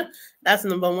dinner. That's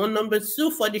number one. Number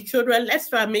two, for the children, let's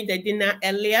try and make the dinner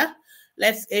earlier.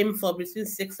 Let's aim for between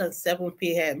 6 and 7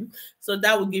 p.m. So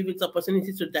that will give it the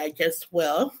opportunity to digest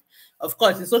well. Of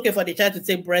course, it's okay for the child to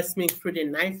take breast milk through the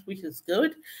night, which is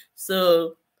good.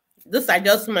 So these are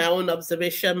just my own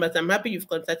observation, but I'm happy you've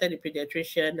contacted the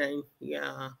pediatrician and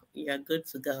you're good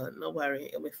to go. No worry,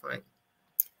 it'll be fine.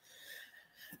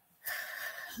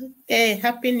 Okay,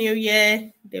 Happy New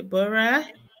Year, Deborah.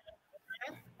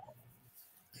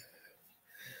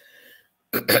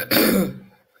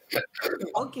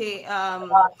 Okay,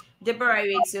 Deborah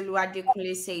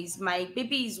Adekunle says, my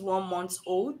baby is 1 month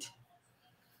old.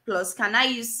 Plus, can I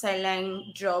use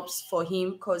saline drops for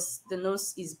him because the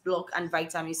nose is blocked and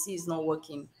vitamin C is not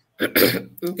working?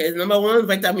 Okay, number one,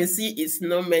 vitamin C is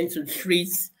not meant to treat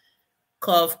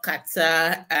cough,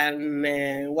 catarrh,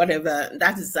 and whatever.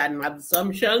 That is an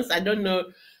assumption. I don't know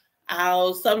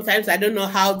how, sometimes I don't know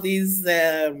how these,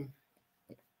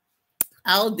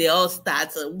 how they all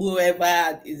start,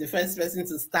 whoever is the first person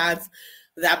to start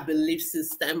that belief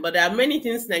system. But there are many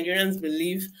things Nigerians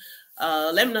believe.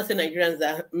 Let me not say Nigerians,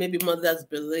 that maybe mothers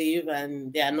believe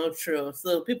and they are not true.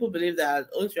 So people believe that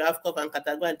once you have cough and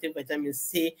catarrh, go and take vitamin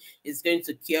C, it's going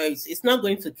to cure it. It's not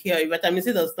going to cure it. Vitamin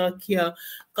C does not cure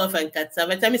cough and catarrh.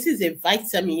 Vitamin C is a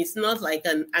vitamin. It's not like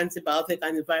an antibiotic,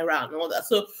 antiviral, and all that.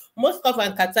 So most cough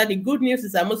and catarrh, the good news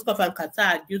is that most cough and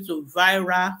catarrh are due to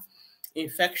viral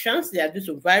infections. They are due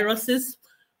to viruses.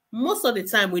 Most of the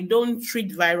time, we don't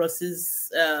treat viruses.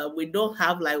 We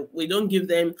don't give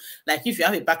them, like if you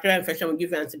have a bacterial infection, we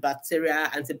give you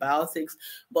antibacterial, antibiotics.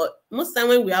 But most time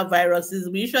when we have viruses,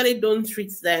 we usually don't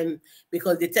treat them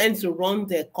because they tend to run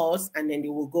their course and then they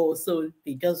will go. So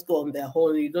they just go on their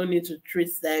own. You don't need to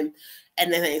treat them.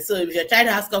 And then, so if your child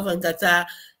has cough and catarrh,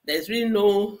 there's really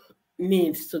no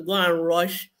need to go and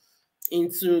rush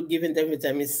into giving them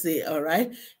vitamin C. All right.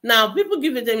 Now, people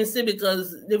give vitamin C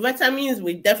because the vitamins,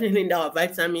 we definitely need our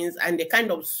vitamins, and they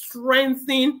kind of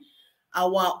strengthen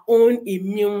our own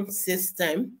immune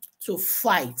system to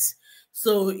fight.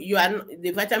 So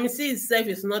the vitamin C itself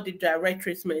is not the direct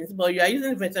treatment, but you are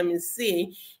using vitamin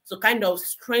C to kind of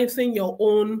strengthen your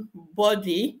own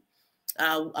body,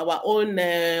 our own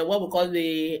what we call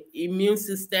the immune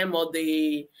system, or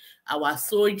our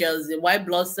soldiers, the white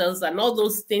blood cells, and all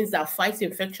those things that fight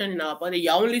infection in our body.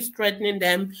 You're only strengthening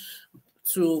them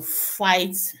to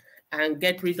fight and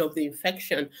get rid of the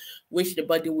infection, which the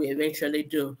body will eventually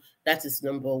do. That is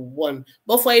number one.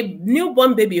 But for a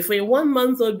newborn baby, for a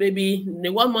 1-month-old baby, the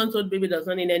 1-month-old baby does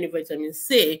not need any vitamin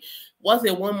C. What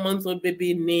a 1-month-old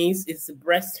baby needs is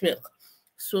breast milk.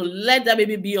 So let that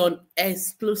baby be on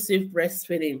exclusive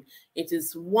breastfeeding. It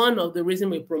is one of the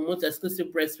reasons we promote exclusive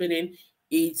breastfeeding.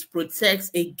 It protects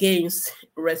against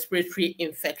respiratory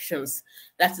infections.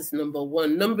 That is number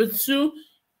one. Number two,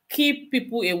 keep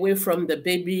people away from the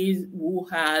babies who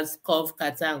has cough,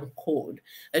 catarrh, and cold.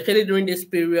 Actually, during this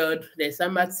period, there's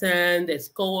summertime, there's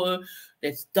cold,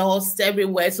 there's dust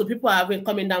everywhere. So people are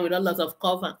coming down with a lot of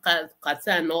cough and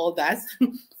catarrh and all that.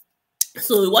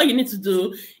 So what you need to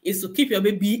do is to keep your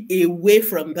baby away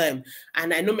from them.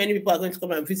 And I know many people are going to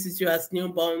come and visit you as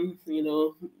newborn,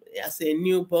 as a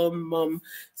newborn mom.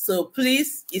 So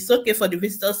please, it's okay for the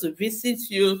visitors to visit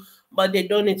you, but they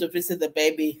don't need to visit the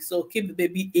baby. So keep the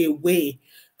baby away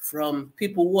from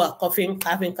people who are coughing,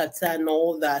 having catarrh and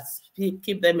all that.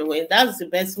 Keep them away. That's the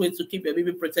best way to keep your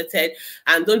baby protected.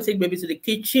 And don't take baby to the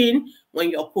kitchen when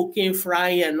you're cooking,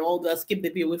 frying, and all that. Keep the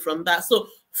baby away from that. So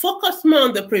focus more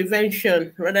on the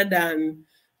prevention rather than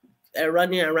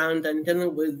running around and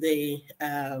dealing with the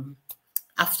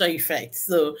after effects.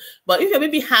 So, but if your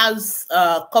baby has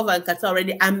cough and catarrh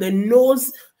already and the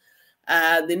nose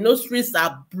nostrils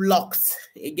are blocked,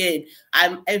 again,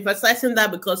 I'm emphasizing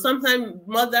that because sometimes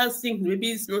mothers think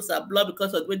babies' nose are blocked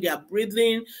because of the way they are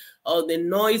breathing or the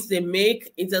noise they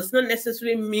make. It does not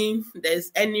necessarily mean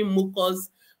there's any mucus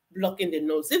blocking the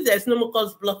nose. If there's no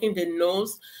mucus blocking the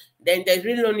nose, then there's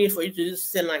really no need for you to use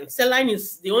saline. Saline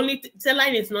is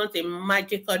not a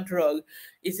magical drug.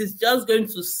 It is just going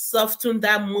to soften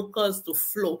that mucus to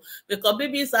flow, because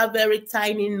babies have very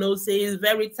tiny noses,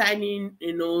 very tiny,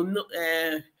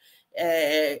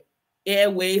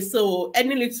 airway. So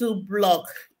any little block,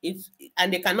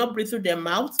 and they cannot breathe through their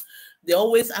mouth. They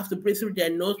always have to breathe through their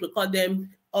nose. We call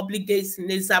them obligate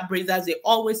nasal breathers. They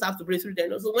always have to breathe through their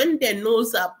nose. So when their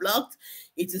nose are blocked,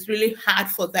 it is really hard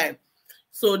for them.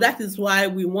 So that is why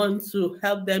we want to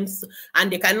help them, and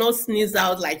they cannot sneeze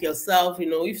out like yourself. You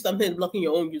know, if something is blocking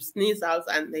your own, you sneeze out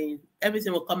and then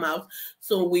everything will come out.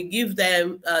 So we give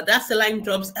them that saline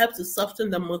drops help to soften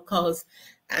the mucus,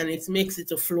 and it makes it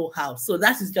to flow out. So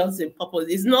that is just the purpose.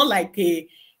 It's not like a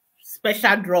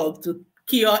special drug to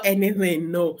cure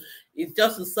anything. No, it's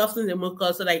just to soften the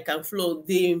mucus so that it can flow.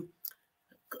 The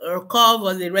cough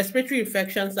or the respiratory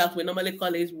infections that we normally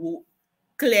call it will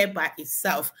clear by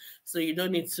itself, so you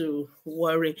don't need to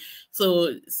worry.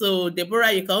 So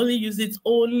Deborah, you can only use it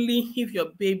only if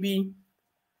your baby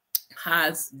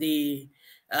has the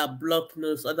blocked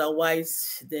nose.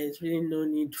 Otherwise, there's really no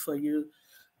need for you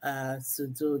to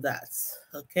do that.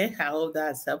 Okay, I hope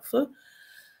that's helpful.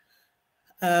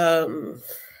 I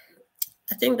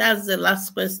think that's the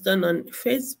last question on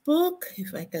Facebook,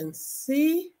 if I can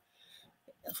see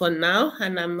for now,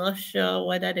 and I'm not sure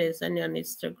whether there's any on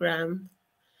Instagram.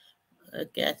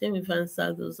 Okay, I think we've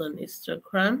answered those on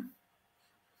Instagram.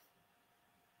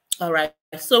 All right.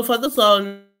 So for those who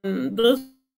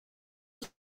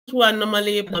are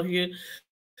normally of you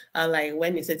are like,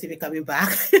 when is CTV coming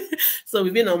back? So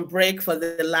we've been on break for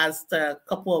the last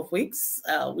couple of weeks.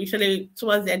 Usually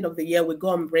towards the end of the year, we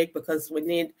go on break because we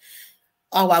need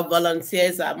our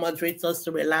volunteers, our moderators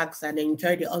to relax and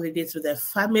enjoy the holidays with their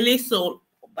family. So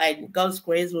by God's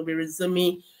grace, we'll be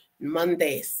resuming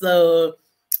Monday. So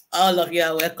all of you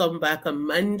are welcome back on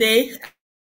Monday.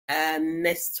 And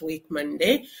next week,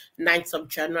 Monday, 9th of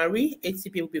January,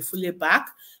 ATP will be fully back.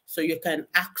 So you can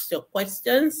ask your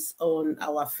questions on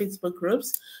our Facebook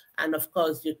groups. And of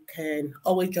course, you can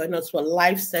always join us for a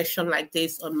live session like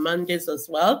this on Mondays as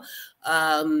well,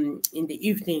 in the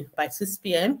evening by 6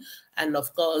 p.m. And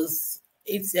of course,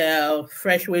 it's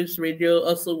Fresh Waves Radio.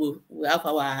 Also, we have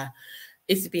our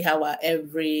ACP hour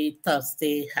every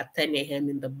Thursday at 10 a.m.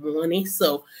 in the morning.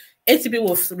 So ATP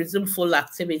will resume full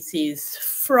activities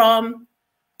from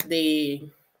the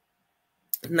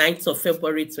 9th of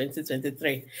February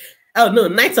 2023. Oh, no,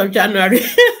 9th of January.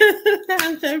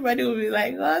 I'm sure everybody will be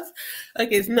like, what?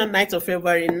 Okay, it's not 9th of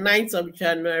February, 9th of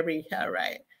January. All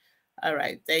right. All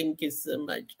right. Thank you so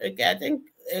much. Okay, I think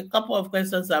a couple of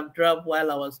questions have dropped while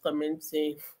I was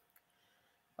commenting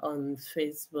on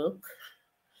Facebook.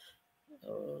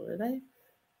 Oh, did I?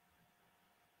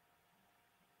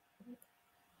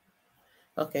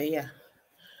 Okay, yeah.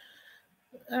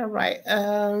 All right.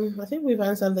 I think we've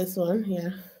answered this one. Yeah.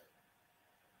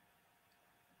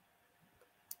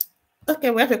 Okay,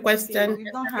 we have a question. Okay,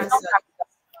 we don't answer.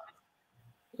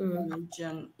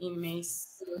 John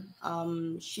Imes.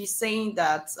 She's saying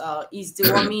that is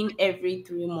deworming every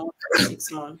 3 months or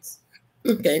 6 months.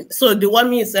 Okay, so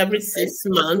deworming is every 6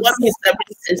 months. Deworming is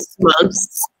every 6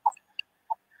 months.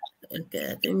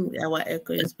 Okay, I think our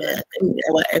echo is back.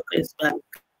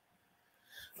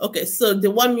 Okay, so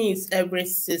deworming is every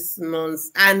 6 months,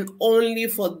 and only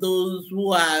for those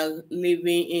who are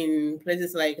living in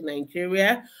places like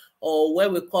Nigeria or where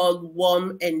we call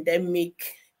warm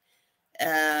endemic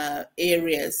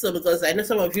areas. So because I know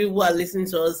some of you who are listening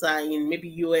to us are in maybe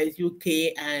US,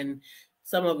 UK, and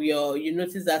some of you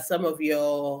notice that some of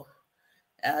your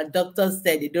doctors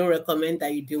said they don't recommend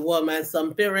that you deworm, and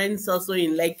some parents also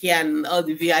in Lekki and all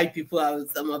the VI people,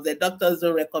 some of the doctors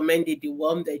don't recommend they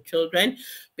deworm their children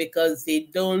because they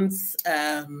don't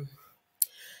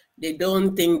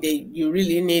think that you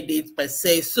really need it per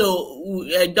se. So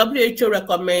WHO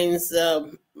recommends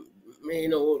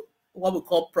what we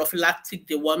call prophylactic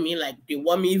deworming, like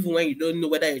deworming even when you don't know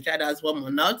whether your child has worm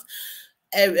or not,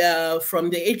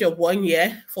 from the age of 1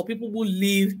 year for people who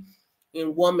live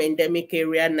in warm endemic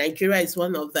area. Nigeria is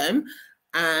one of them,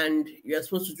 and you're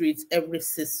supposed to do it every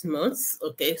 6 months.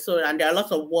 Okay, so and there are a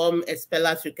lot of warm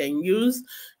expellers you can use.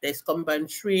 There's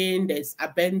Combantrin, there's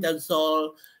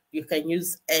Albendazole. You can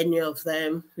use any of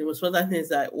them. The most important thing is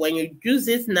that when you use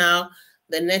it now,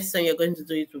 the next time you're going to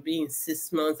do it will be in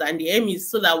 6 months, and the aim is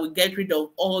so that we get rid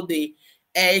of all the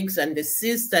eggs and the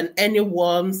cysts and any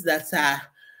worms that are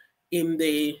in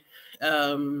the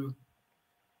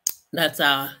that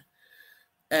are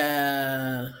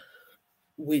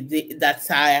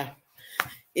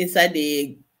inside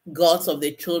the guts of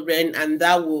the children, and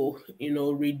that will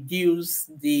reduce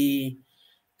the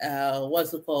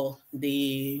what's it called,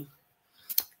 the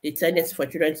tendency for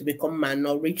children to become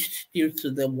malnourished due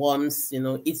to the worms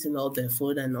eating all their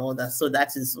food and all that. So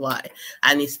that is why,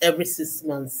 and it's every 6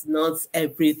 months, not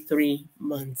every 3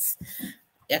 months.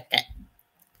 Okay.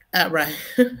 Right.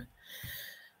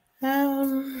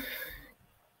 um,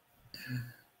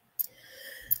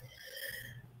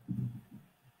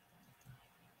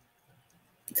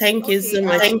 Thank you so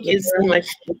much. Thank you so much.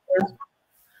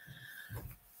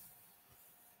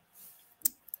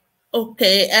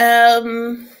 Okay.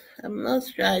 I'm not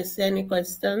sure I see any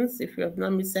questions. If you have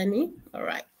not missed any, all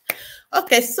right.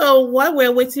 Okay, so while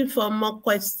we're waiting for more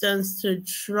questions to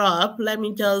drop, let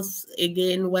me just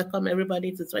again welcome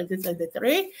everybody to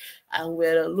 2023. And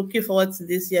we're looking forward to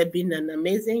this year being an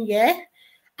amazing year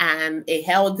and a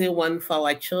healthy one for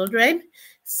our children.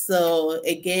 So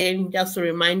again, just to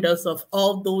remind us of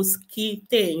all those key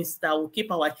things that will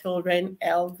keep our children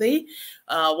healthy,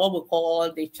 what we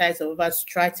call the child survival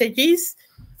strategies.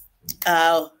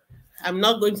 I'm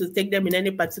not going to take them in any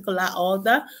particular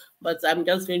order, but I'm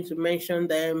just going to mention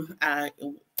them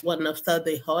one after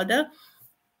the other.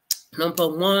 Number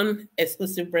one,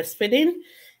 exclusive breastfeeding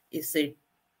is a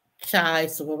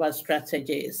child survival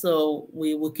strategy. So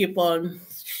we will keep on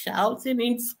shouting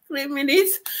it, screaming it.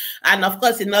 And of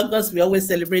course, in August, we always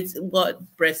celebrate World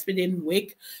Breastfeeding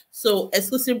Week. So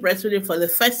exclusive breastfeeding for the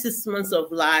first 6 months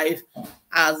of life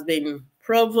has been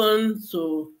proven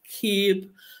to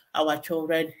keep our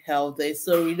children healthy.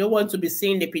 So we don't want to be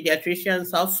seeing the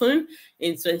pediatricians often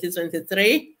in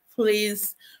 2023.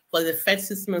 Please, for the first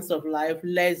 6 months of life,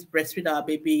 let's breastfeed our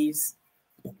babies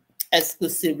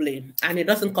exclusively, and it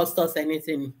doesn't cost us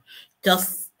anything.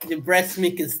 Just the breast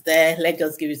milk is there. Let's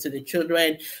just give it to the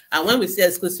children. And when we say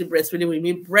exclusive breastfeeding, we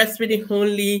mean breastfeeding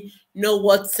only, no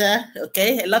water.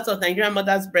 Okay, a lot of Nigerian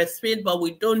mothers breastfeed, but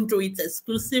we don't do it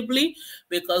exclusively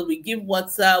because we give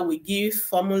water, we give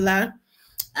formula,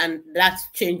 and that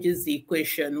changes the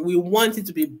equation. We want it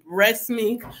to be breast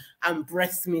milk and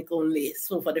breast milk only.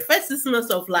 So for the first 6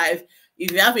 months of life,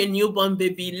 if you have a newborn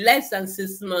baby less than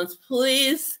 6 months,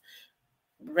 please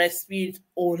breastfeed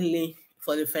only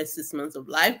for the first 6 months of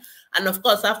life. And of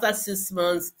course, after 6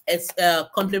 months, it's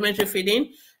complementary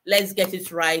feeding. Let's get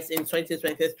it right in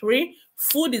 2023.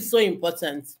 Food is so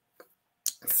important.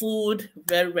 Food,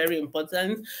 very, very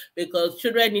important, because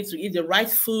children need to eat the right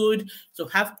food to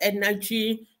have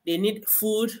energy. They need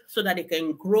food so that they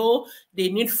can grow. They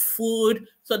need food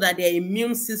so that their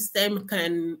immune system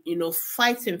can,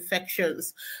 fight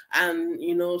infections, and,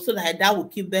 so that will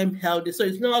keep them healthy. So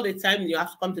it's not all the time you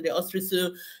have to come to the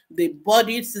hospital. The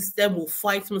body system will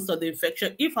fight most of the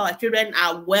infection if our children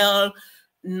are well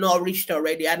nourished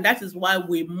already. And that is why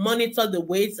we monitor the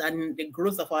weight and the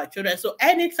growth of our children. So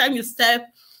anytime you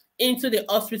step into the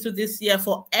hospital this year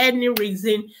for any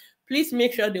reason, please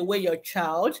make sure they weigh your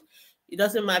child. It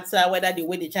doesn't matter whether they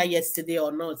weighed the child yesterday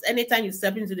or not. Anytime you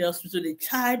step into the hospital, the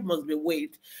child must be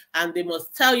weighed, and they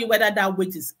must tell you whether that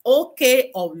weight is okay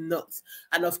or not.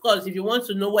 And of course, if you want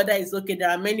to know whether it's okay, there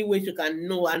are many ways you can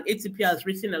know, and ATP has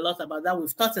written a lot about that.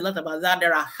 We've talked a lot about that.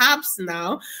 There are apps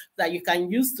now that you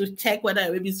can use to check whether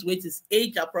a baby's weight is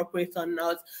age appropriate or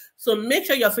not. So make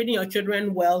sure you're feeding your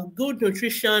children well. Good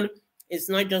nutrition. It's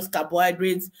not just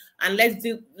carbohydrates. And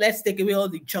let's take away all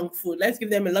the junk food. Let's give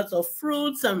them a lot of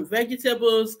fruits and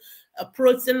vegetables, a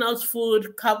proteinous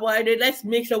food, carbohydrate. Let's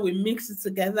make sure we mix it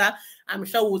together. I'm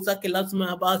sure we'll talk a lot more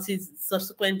about it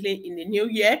subsequently in the new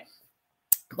year.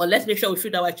 But let's make sure we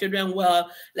feed our children well.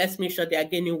 Let's make sure they are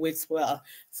gaining weight well.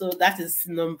 So that is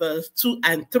number 2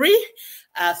 and 3.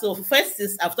 So first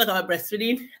is, I've talked about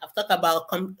breastfeeding. I've talked about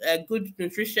good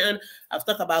nutrition. I've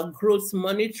talked about growth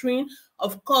monitoring.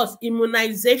 Of course,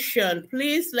 immunization.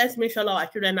 Please, let's make sure our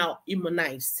children are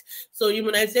immunized. So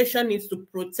immunization is to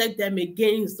protect them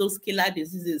against those killer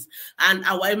diseases. And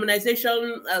our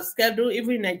immunization schedule,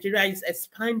 even in Nigeria, is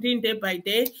expanding day by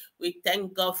day. We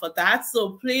thank God for that.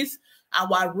 So please,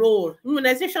 our role,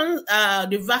 immunization,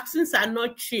 the vaccines are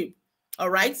not cheap. All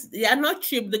right, they are not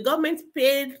cheap. The government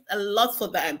paid a lot for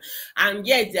them, and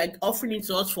yet they are offering it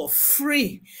to us for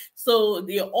free. So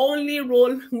the only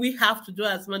role we have to do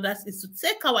as mothers is to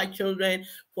take our children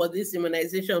for this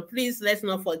immunization. Please, let's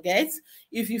not forget,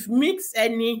 if you've mixed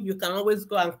any, you can always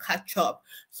go and catch up.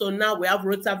 So now we have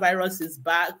rotavirus is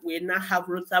back. We now have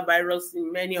rotavirus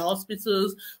in many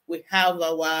hospitals. We have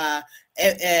our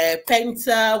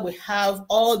Penta. We have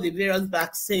all the various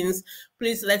vaccines.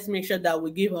 Please, let's make sure that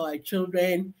we give our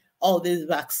children all these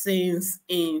vaccines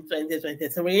in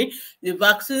 2023. The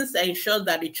vaccines ensure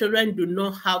that the children do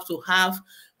not have to have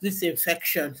this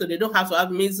infection. So they don't have to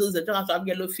have measles, they don't have to have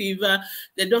yellow fever,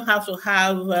 they don't have to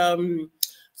have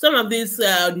some of these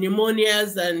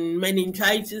pneumonias and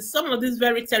meningitis, some of these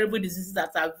very terrible diseases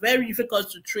that are very difficult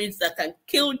to treat, that can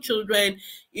kill children.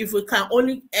 If we can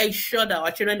only ensure that our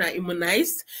children are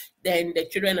immunized, then the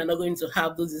children are not going to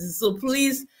have those diseases. So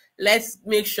please, let's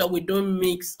make sure we don't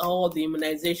mix all the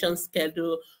immunization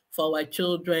schedule for our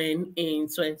children in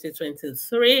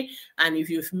 2023. And if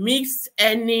you've mixed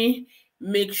any,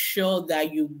 make sure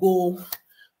that you go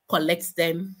collect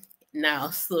them now.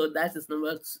 So that is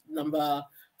number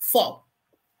 4.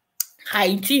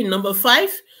 Hygiene. Number 5.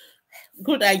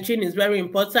 Good hygiene is very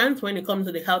important when it comes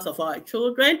to the health of our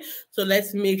children. So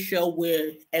let's make sure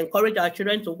we encourage our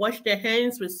children to wash their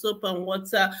hands with soap and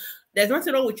water. There's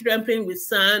nothing wrong with children playing with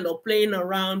sand or playing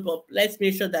around, but let's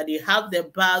make sure that they have their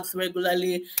bags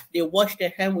regularly. They wash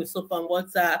their hands with soap and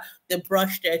water. They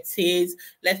brush their teeth.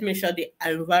 Let's make sure the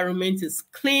environment is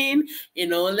clean.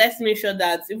 Let's make sure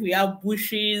that if we have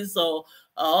bushes or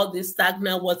all this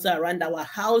stagnant water around our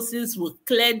houses, we'll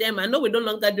clear them. I know we don't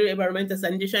longer do environmental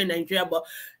sanitation in Nigeria, but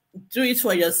do it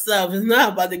for yourself. It's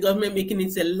not about the government making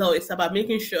it a law. It's about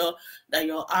making sure that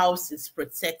your house is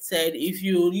protected. If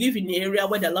you live in an area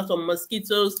where there are a lot of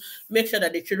mosquitoes, make sure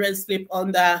that the children sleep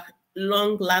under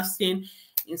long-lasting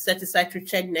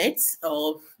insecticide-treated nets,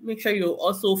 or make sure you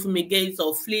also fumigate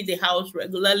or flea the house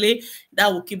regularly. That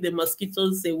will keep the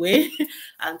mosquitoes away,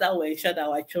 and that will ensure that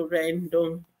our children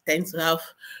don't tend to have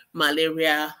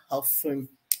malaria often.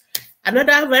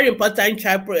 Another very important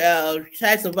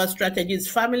child support strategy is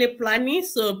family planning.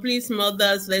 So please,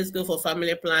 mothers, let's go for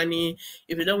family planning.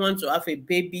 If you don't want to have a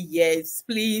baby yet,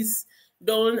 please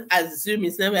don't assume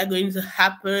it's never going to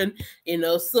happen.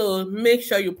 So make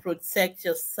sure you protect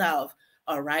yourself.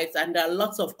 All right. And there are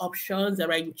lots of options. There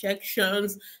are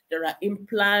injections, there are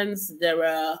implants, there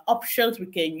are options we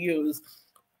can use.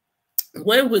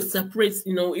 When we separate,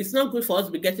 it's not good for us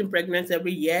to be getting pregnant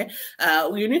every year.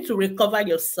 You need to recover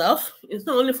yourself. It's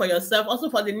not only for yourself, also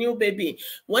for the new baby.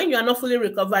 When you are not fully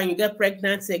recovered and you get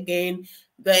pregnant again,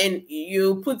 then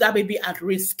you put that baby at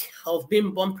risk of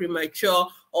being born premature,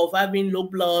 of having low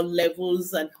blood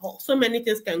levels, and so many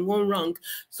things can go wrong.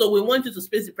 So we want you to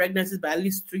space the pregnancies by at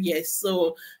least 3 years.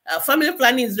 So family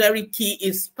planning is very key.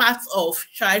 It's part of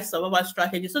child survival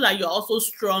strategy, so that you're also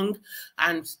strong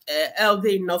and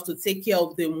healthy enough to take care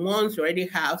of the ones you already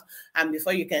have, and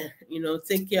before you can,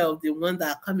 take care of the ones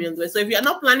that are coming on the way. So if you're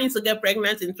not planning to get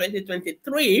pregnant in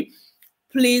 2023,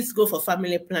 please go for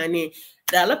family planning.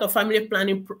 There are a lot of family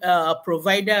planning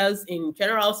providers in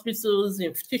general hospitals,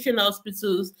 in teaching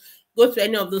hospitals. Go to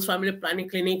any of those family planning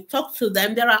clinics, talk to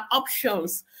them. There are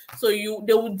options. So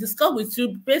they will discuss with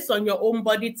you based on your own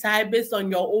body type, based on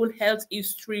your own health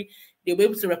history. They'll be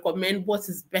able to recommend what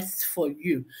is best for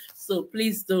you. So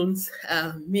please don't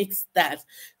mix that.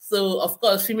 So, of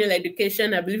course, female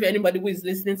education, I believe anybody who is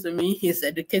listening to me is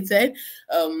educated.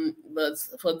 But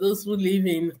for those who live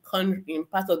in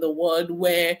part of the world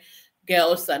where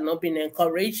girls are not being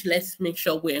encouraged, let's make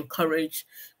sure we encourage.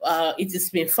 It has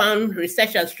been found,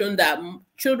 research has shown that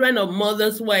children of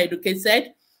mothers who are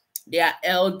educated, they are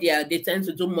healthier, they tend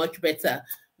to do much better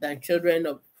than children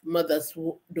of mothers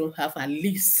who don't have at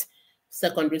least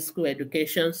secondary school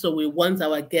education. So we want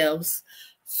our girls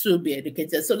to be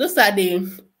educated. So those are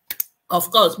of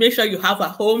course, make sure you have at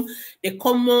home the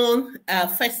common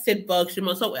first aid box. You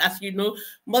must, as you know,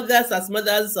 mothers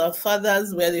or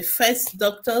fathers were the first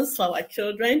doctors for our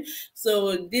children.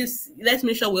 So let's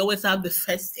make sure we always have the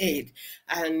first aid,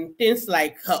 and things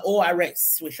like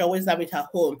ORS, we should always have it at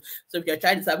home. So if your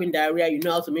child is having diarrhea, you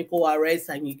know how to make ORS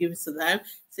and you give it to them.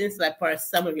 Things like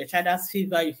paracetamol, if your child has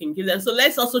fever, you can give them. So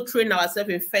let's also train ourselves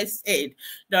in first aid.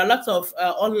 There are lots of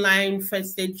online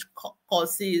first aid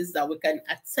courses that we can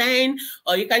attend,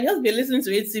 or you can just be listening to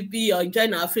ATP or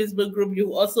join our Facebook group.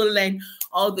 You also learn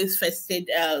all these first aid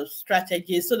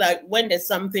strategies, so that when there's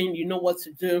something, you know what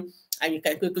to do and you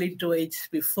can quickly do it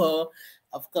before,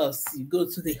 of course, you go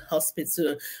to the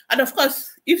hospital. And of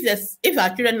course, if our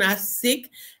children are sick,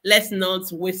 let's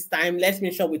not waste time. Let's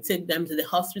make sure we take them to the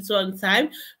hospital on time,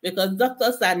 because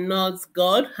doctors are not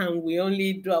God and we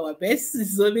only do our best.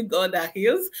 It's only God that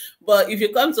heals. But if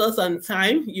you come to us on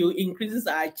time, you increases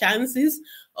our chances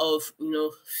of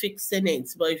fixing it.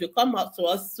 But if you come up to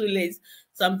us too late,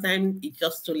 sometimes it's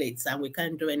just too late and we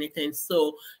can't do anything.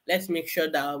 So let's make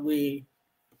sure that we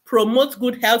promote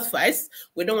good health first.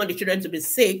 We don't want the children to be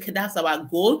sick. That's our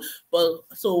goal. But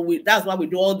that's why we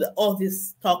do all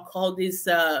this talk, all this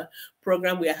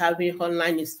program we are having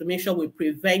online, is to make sure we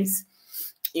prevent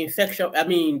infection.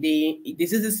 The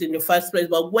diseases in the first place.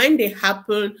 But when they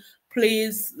happen,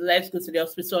 please, let's go to the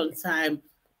hospital on time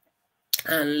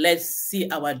and let's see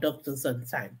our doctors on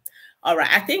time. All right.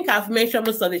 I think I've mentioned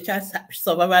most of the child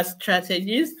survival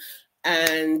strategies.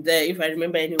 And if I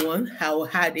remember anyone, I will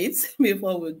add it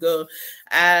before we go.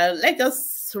 Let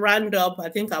us round up. I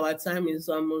think our time is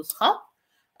almost up.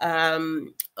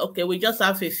 Okay, we just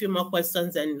have a few more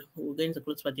questions and we're going to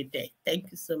close for the day.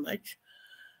 Thank you so much.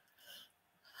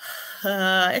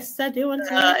 Esther, do you want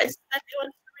to?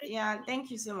 Yeah,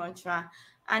 thank you so much, Ma.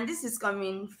 And this is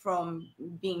coming from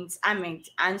Bint Ahmed,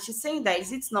 and she's saying that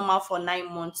is it normal for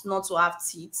 9 months not to have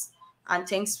teeth? And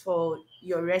thanks for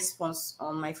your response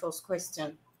on my first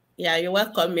question. Yeah, you're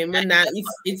welcome, Memuna.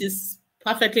 It is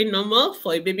perfectly normal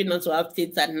for a baby not to have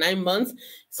teeth at 9 months.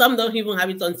 Some don't even have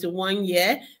it until 1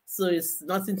 year, so it's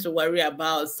nothing to worry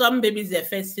about. Some babies, their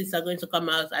first teeth are going to come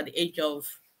out at the age of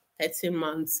 13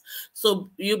 months.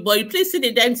 So you please see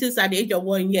the dentist at the age of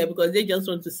 1 year because they just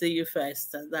want to see you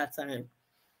first at that time.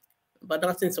 But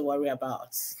nothing to worry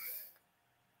about.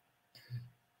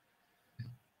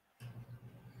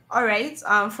 All right.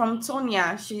 From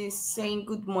Tonya, she's saying,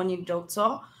 "Good morning,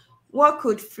 doctor. What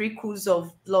could freckles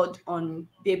of blood on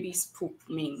baby's poop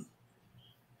mean?"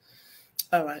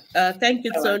 All right. Thank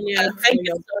you, Sonia, for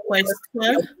your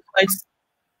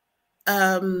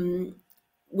question.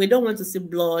 We don't want to see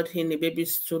blood in the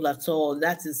baby's stool at all.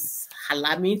 That is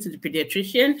alarming to the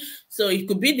pediatrician. So it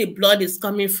could be the blood is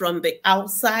coming from the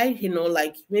outside,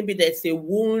 like maybe there's a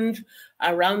wound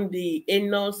around the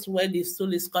anus where the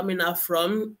stool is coming out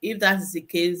from. If that's the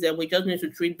case, then we just need to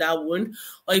treat that wound.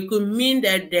 Or it could mean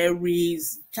that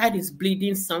child is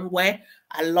bleeding somewhere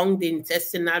along the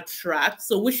intestinal tract.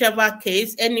 So whichever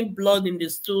case, any blood in the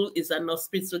stool is an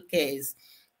hospital case.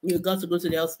 You got to go to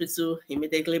the hospital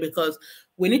immediately because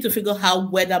we need to figure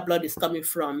out where that blood is coming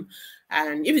from.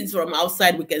 And if it's from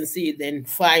outside, we can see it, then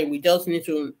fine. We just need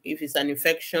to, if it's an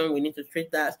infection, we need to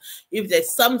treat that. If there's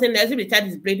something else, if the child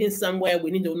is bleeding somewhere, we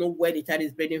need to know where the child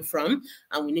is bleeding from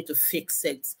and we need to fix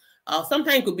it.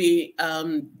 Sometimes it could be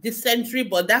dysentery,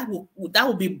 but that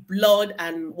will be blood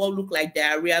and what look like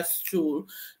diarrhea stool,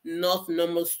 not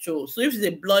normal stool. So if it's a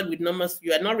blood with normal,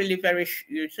 you are not really very sure.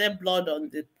 You share blood on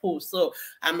the poo. So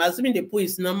I'm assuming the poo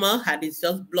is normal and it's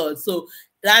just blood. So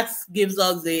that gives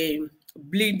us the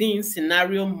bleeding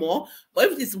scenario more.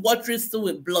 But if it's watery stool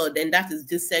with blood, then that is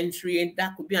dysentery, and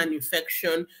that could be an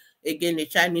infection. Again, the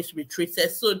child needs to be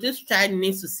treated. So this child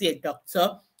needs to see a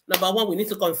doctor. Number one, we need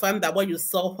to confirm that what you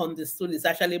saw on the stool is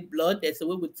actually blood. There's a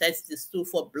way we test the stool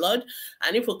for blood.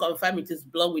 And if we confirm it is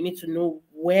blood, we need to know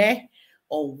where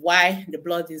or why the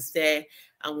blood is there,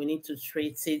 and we need to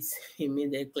treat it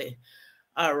immediately.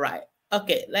 All right.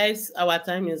 Okay, our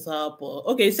time is up.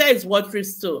 Okay, it says watery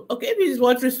stool. Okay, if it's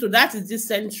watery stool, that is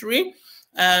dysentery.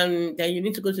 Then you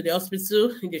need to go to the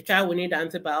hospital. The child will need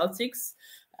antibiotics.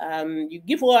 You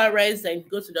give ORS, then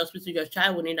go to the hospital. Your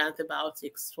child will need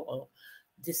antibiotics for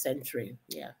dysentery.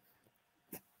 Yeah.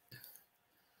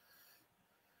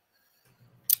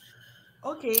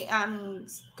 Okay,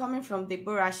 coming from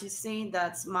Deborah, she's saying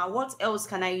that, "Ma, what else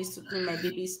can I use to clean my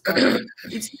baby's tongue?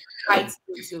 It's quite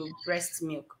good to breast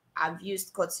milk. I've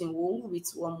used cotton wool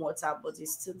with warm water, but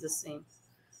it's still the same."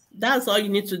 That's all you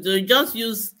need to do. Just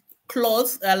use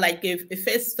cloth, like a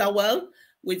face towel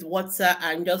with water,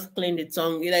 and just clean the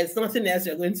tongue. There's nothing else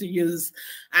you're going to use,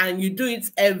 and you do it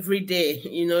every day.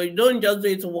 You don't just do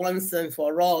it once and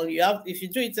for all. If you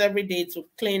do it every day to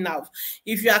clean out.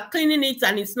 If you are cleaning it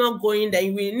and it's not going,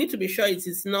 then we need to be sure it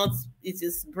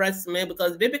is breast milk,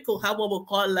 because baby could have what we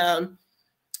call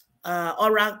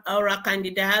oral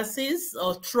candidiasis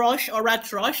or oral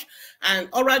thrush, and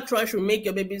oral thrush will make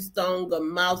your baby's tongue or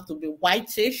mouth to be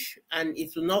whitish, and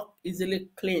it will not easily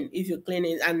clean if you clean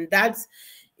it, and that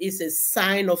is a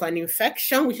sign of an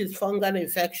infection, which is fungal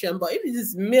infection. But if it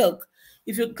is milk,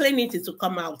 if you clean it, it will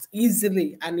come out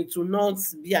easily and it will not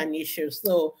be an issue.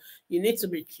 So you need to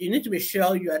be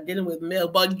sure you are dealing with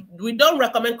milk. But we don't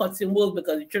recommend cotton wool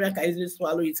because the children can easily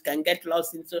swallow it, can get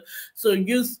lost into. So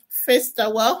use face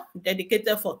towel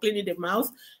dedicated for cleaning the mouth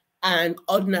and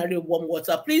ordinary warm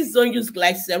water. Please don't use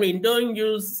glycerin, don't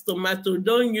use tomato,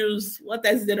 don't use what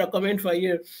else they recommend for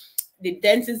you. The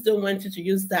dentist don't want you to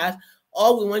use that.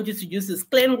 All we want you to use is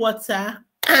clean water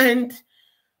and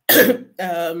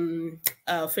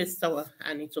face towel,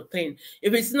 and it will clean.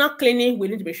 If it's not cleaning, we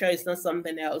need to be sure it's not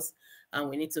something else and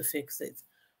we need to fix it.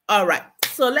 All right,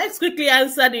 so let's quickly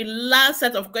answer the last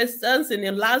set of questions in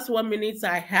the last 1 minute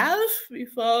I have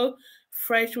before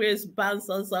Freshways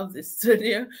bounces off the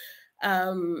studio.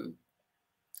 All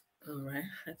right,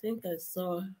 I think I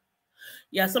saw.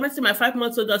 Yeah, somebody said my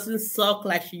 5-month-old doesn't suck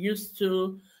like she used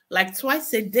to, like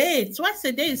twice a day. Twice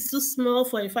a day is too small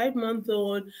for a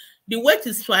 5-month-old. The weight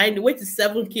is fine. The weight is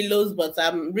 7 kilos, but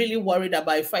I'm really worried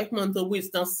about a 5-month-old who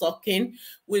is not sucking,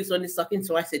 who is only sucking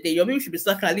twice a day. Your baby should be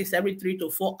sucking at least every 3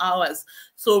 to 4 hours.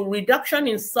 So reduction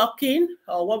in sucking,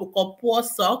 or what we call poor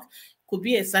suck, could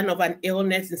be a sign of an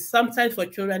illness. And sometimes for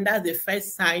children, that's the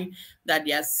first sign that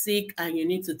they are sick and you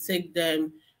need to take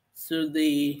them to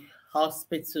the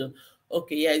hospital.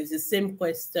 Okay, yeah, it's the same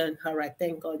question. All right,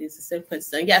 thank God, it's the same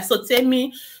question. Yeah, so tell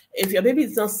me, if your baby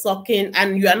is not sucking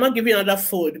and you are not giving other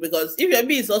food, because if your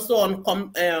baby is also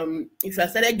on, if you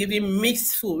started giving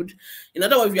mixed food, in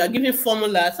other words, if you are giving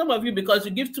formula, some of you, because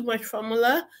you give too much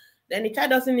formula, then the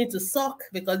child doesn't need to suck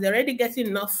because they're already getting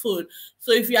enough food.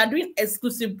 So if you are doing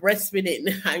exclusive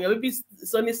breastfeeding and your baby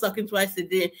is only sucking twice a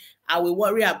day, I will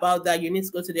worry about that. You need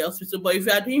to go to the hospital. But if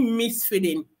you are doing mixed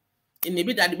feeding, it may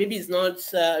be that the baby is not,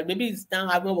 baby is now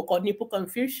having what we call nipple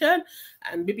confusion,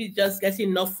 and baby is just getting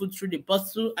enough food through the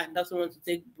bottle and doesn't want to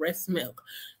take breast milk,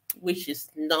 which is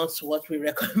not what we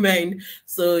recommend.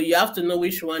 So you have to know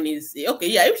which one is okay.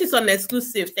 Yeah, if she's on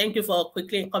exclusive, thank you for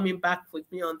quickly coming back with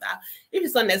me on that. If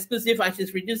she's on exclusive and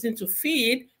she's reducing to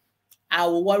feed, I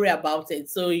will worry about it.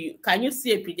 So can you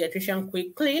see a pediatrician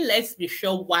quickly? Let's be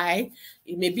sure why.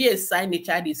 It may be a sign the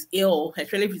child is ill,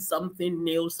 especially if it's something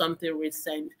new, something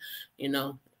recent, you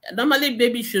know. Normally,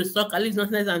 baby should suck at least not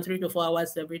less than 3 to 4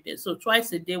 hours every day. So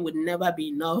twice a day would never be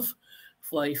enough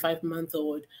for a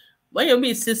 5-month-old. When you'll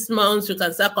be 6 months, you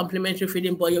can start complementary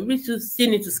feeding, but you'll still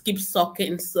need to keep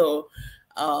sucking. So,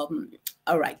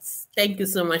 all right. Thank you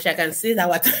so much. I can see that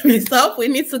our time is up. We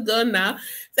need to go now.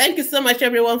 Thank you so much,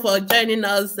 everyone, for joining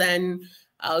us, and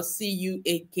I'll see you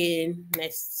again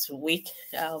next week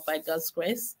by God's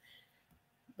grace.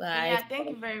 Bye. Yeah, thank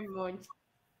you very much.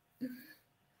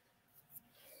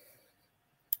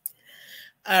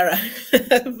 All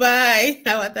right. Bye.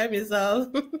 Our time is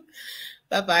up.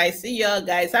 Bye-bye. See you all,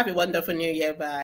 guys. Have a wonderful new year. Bye.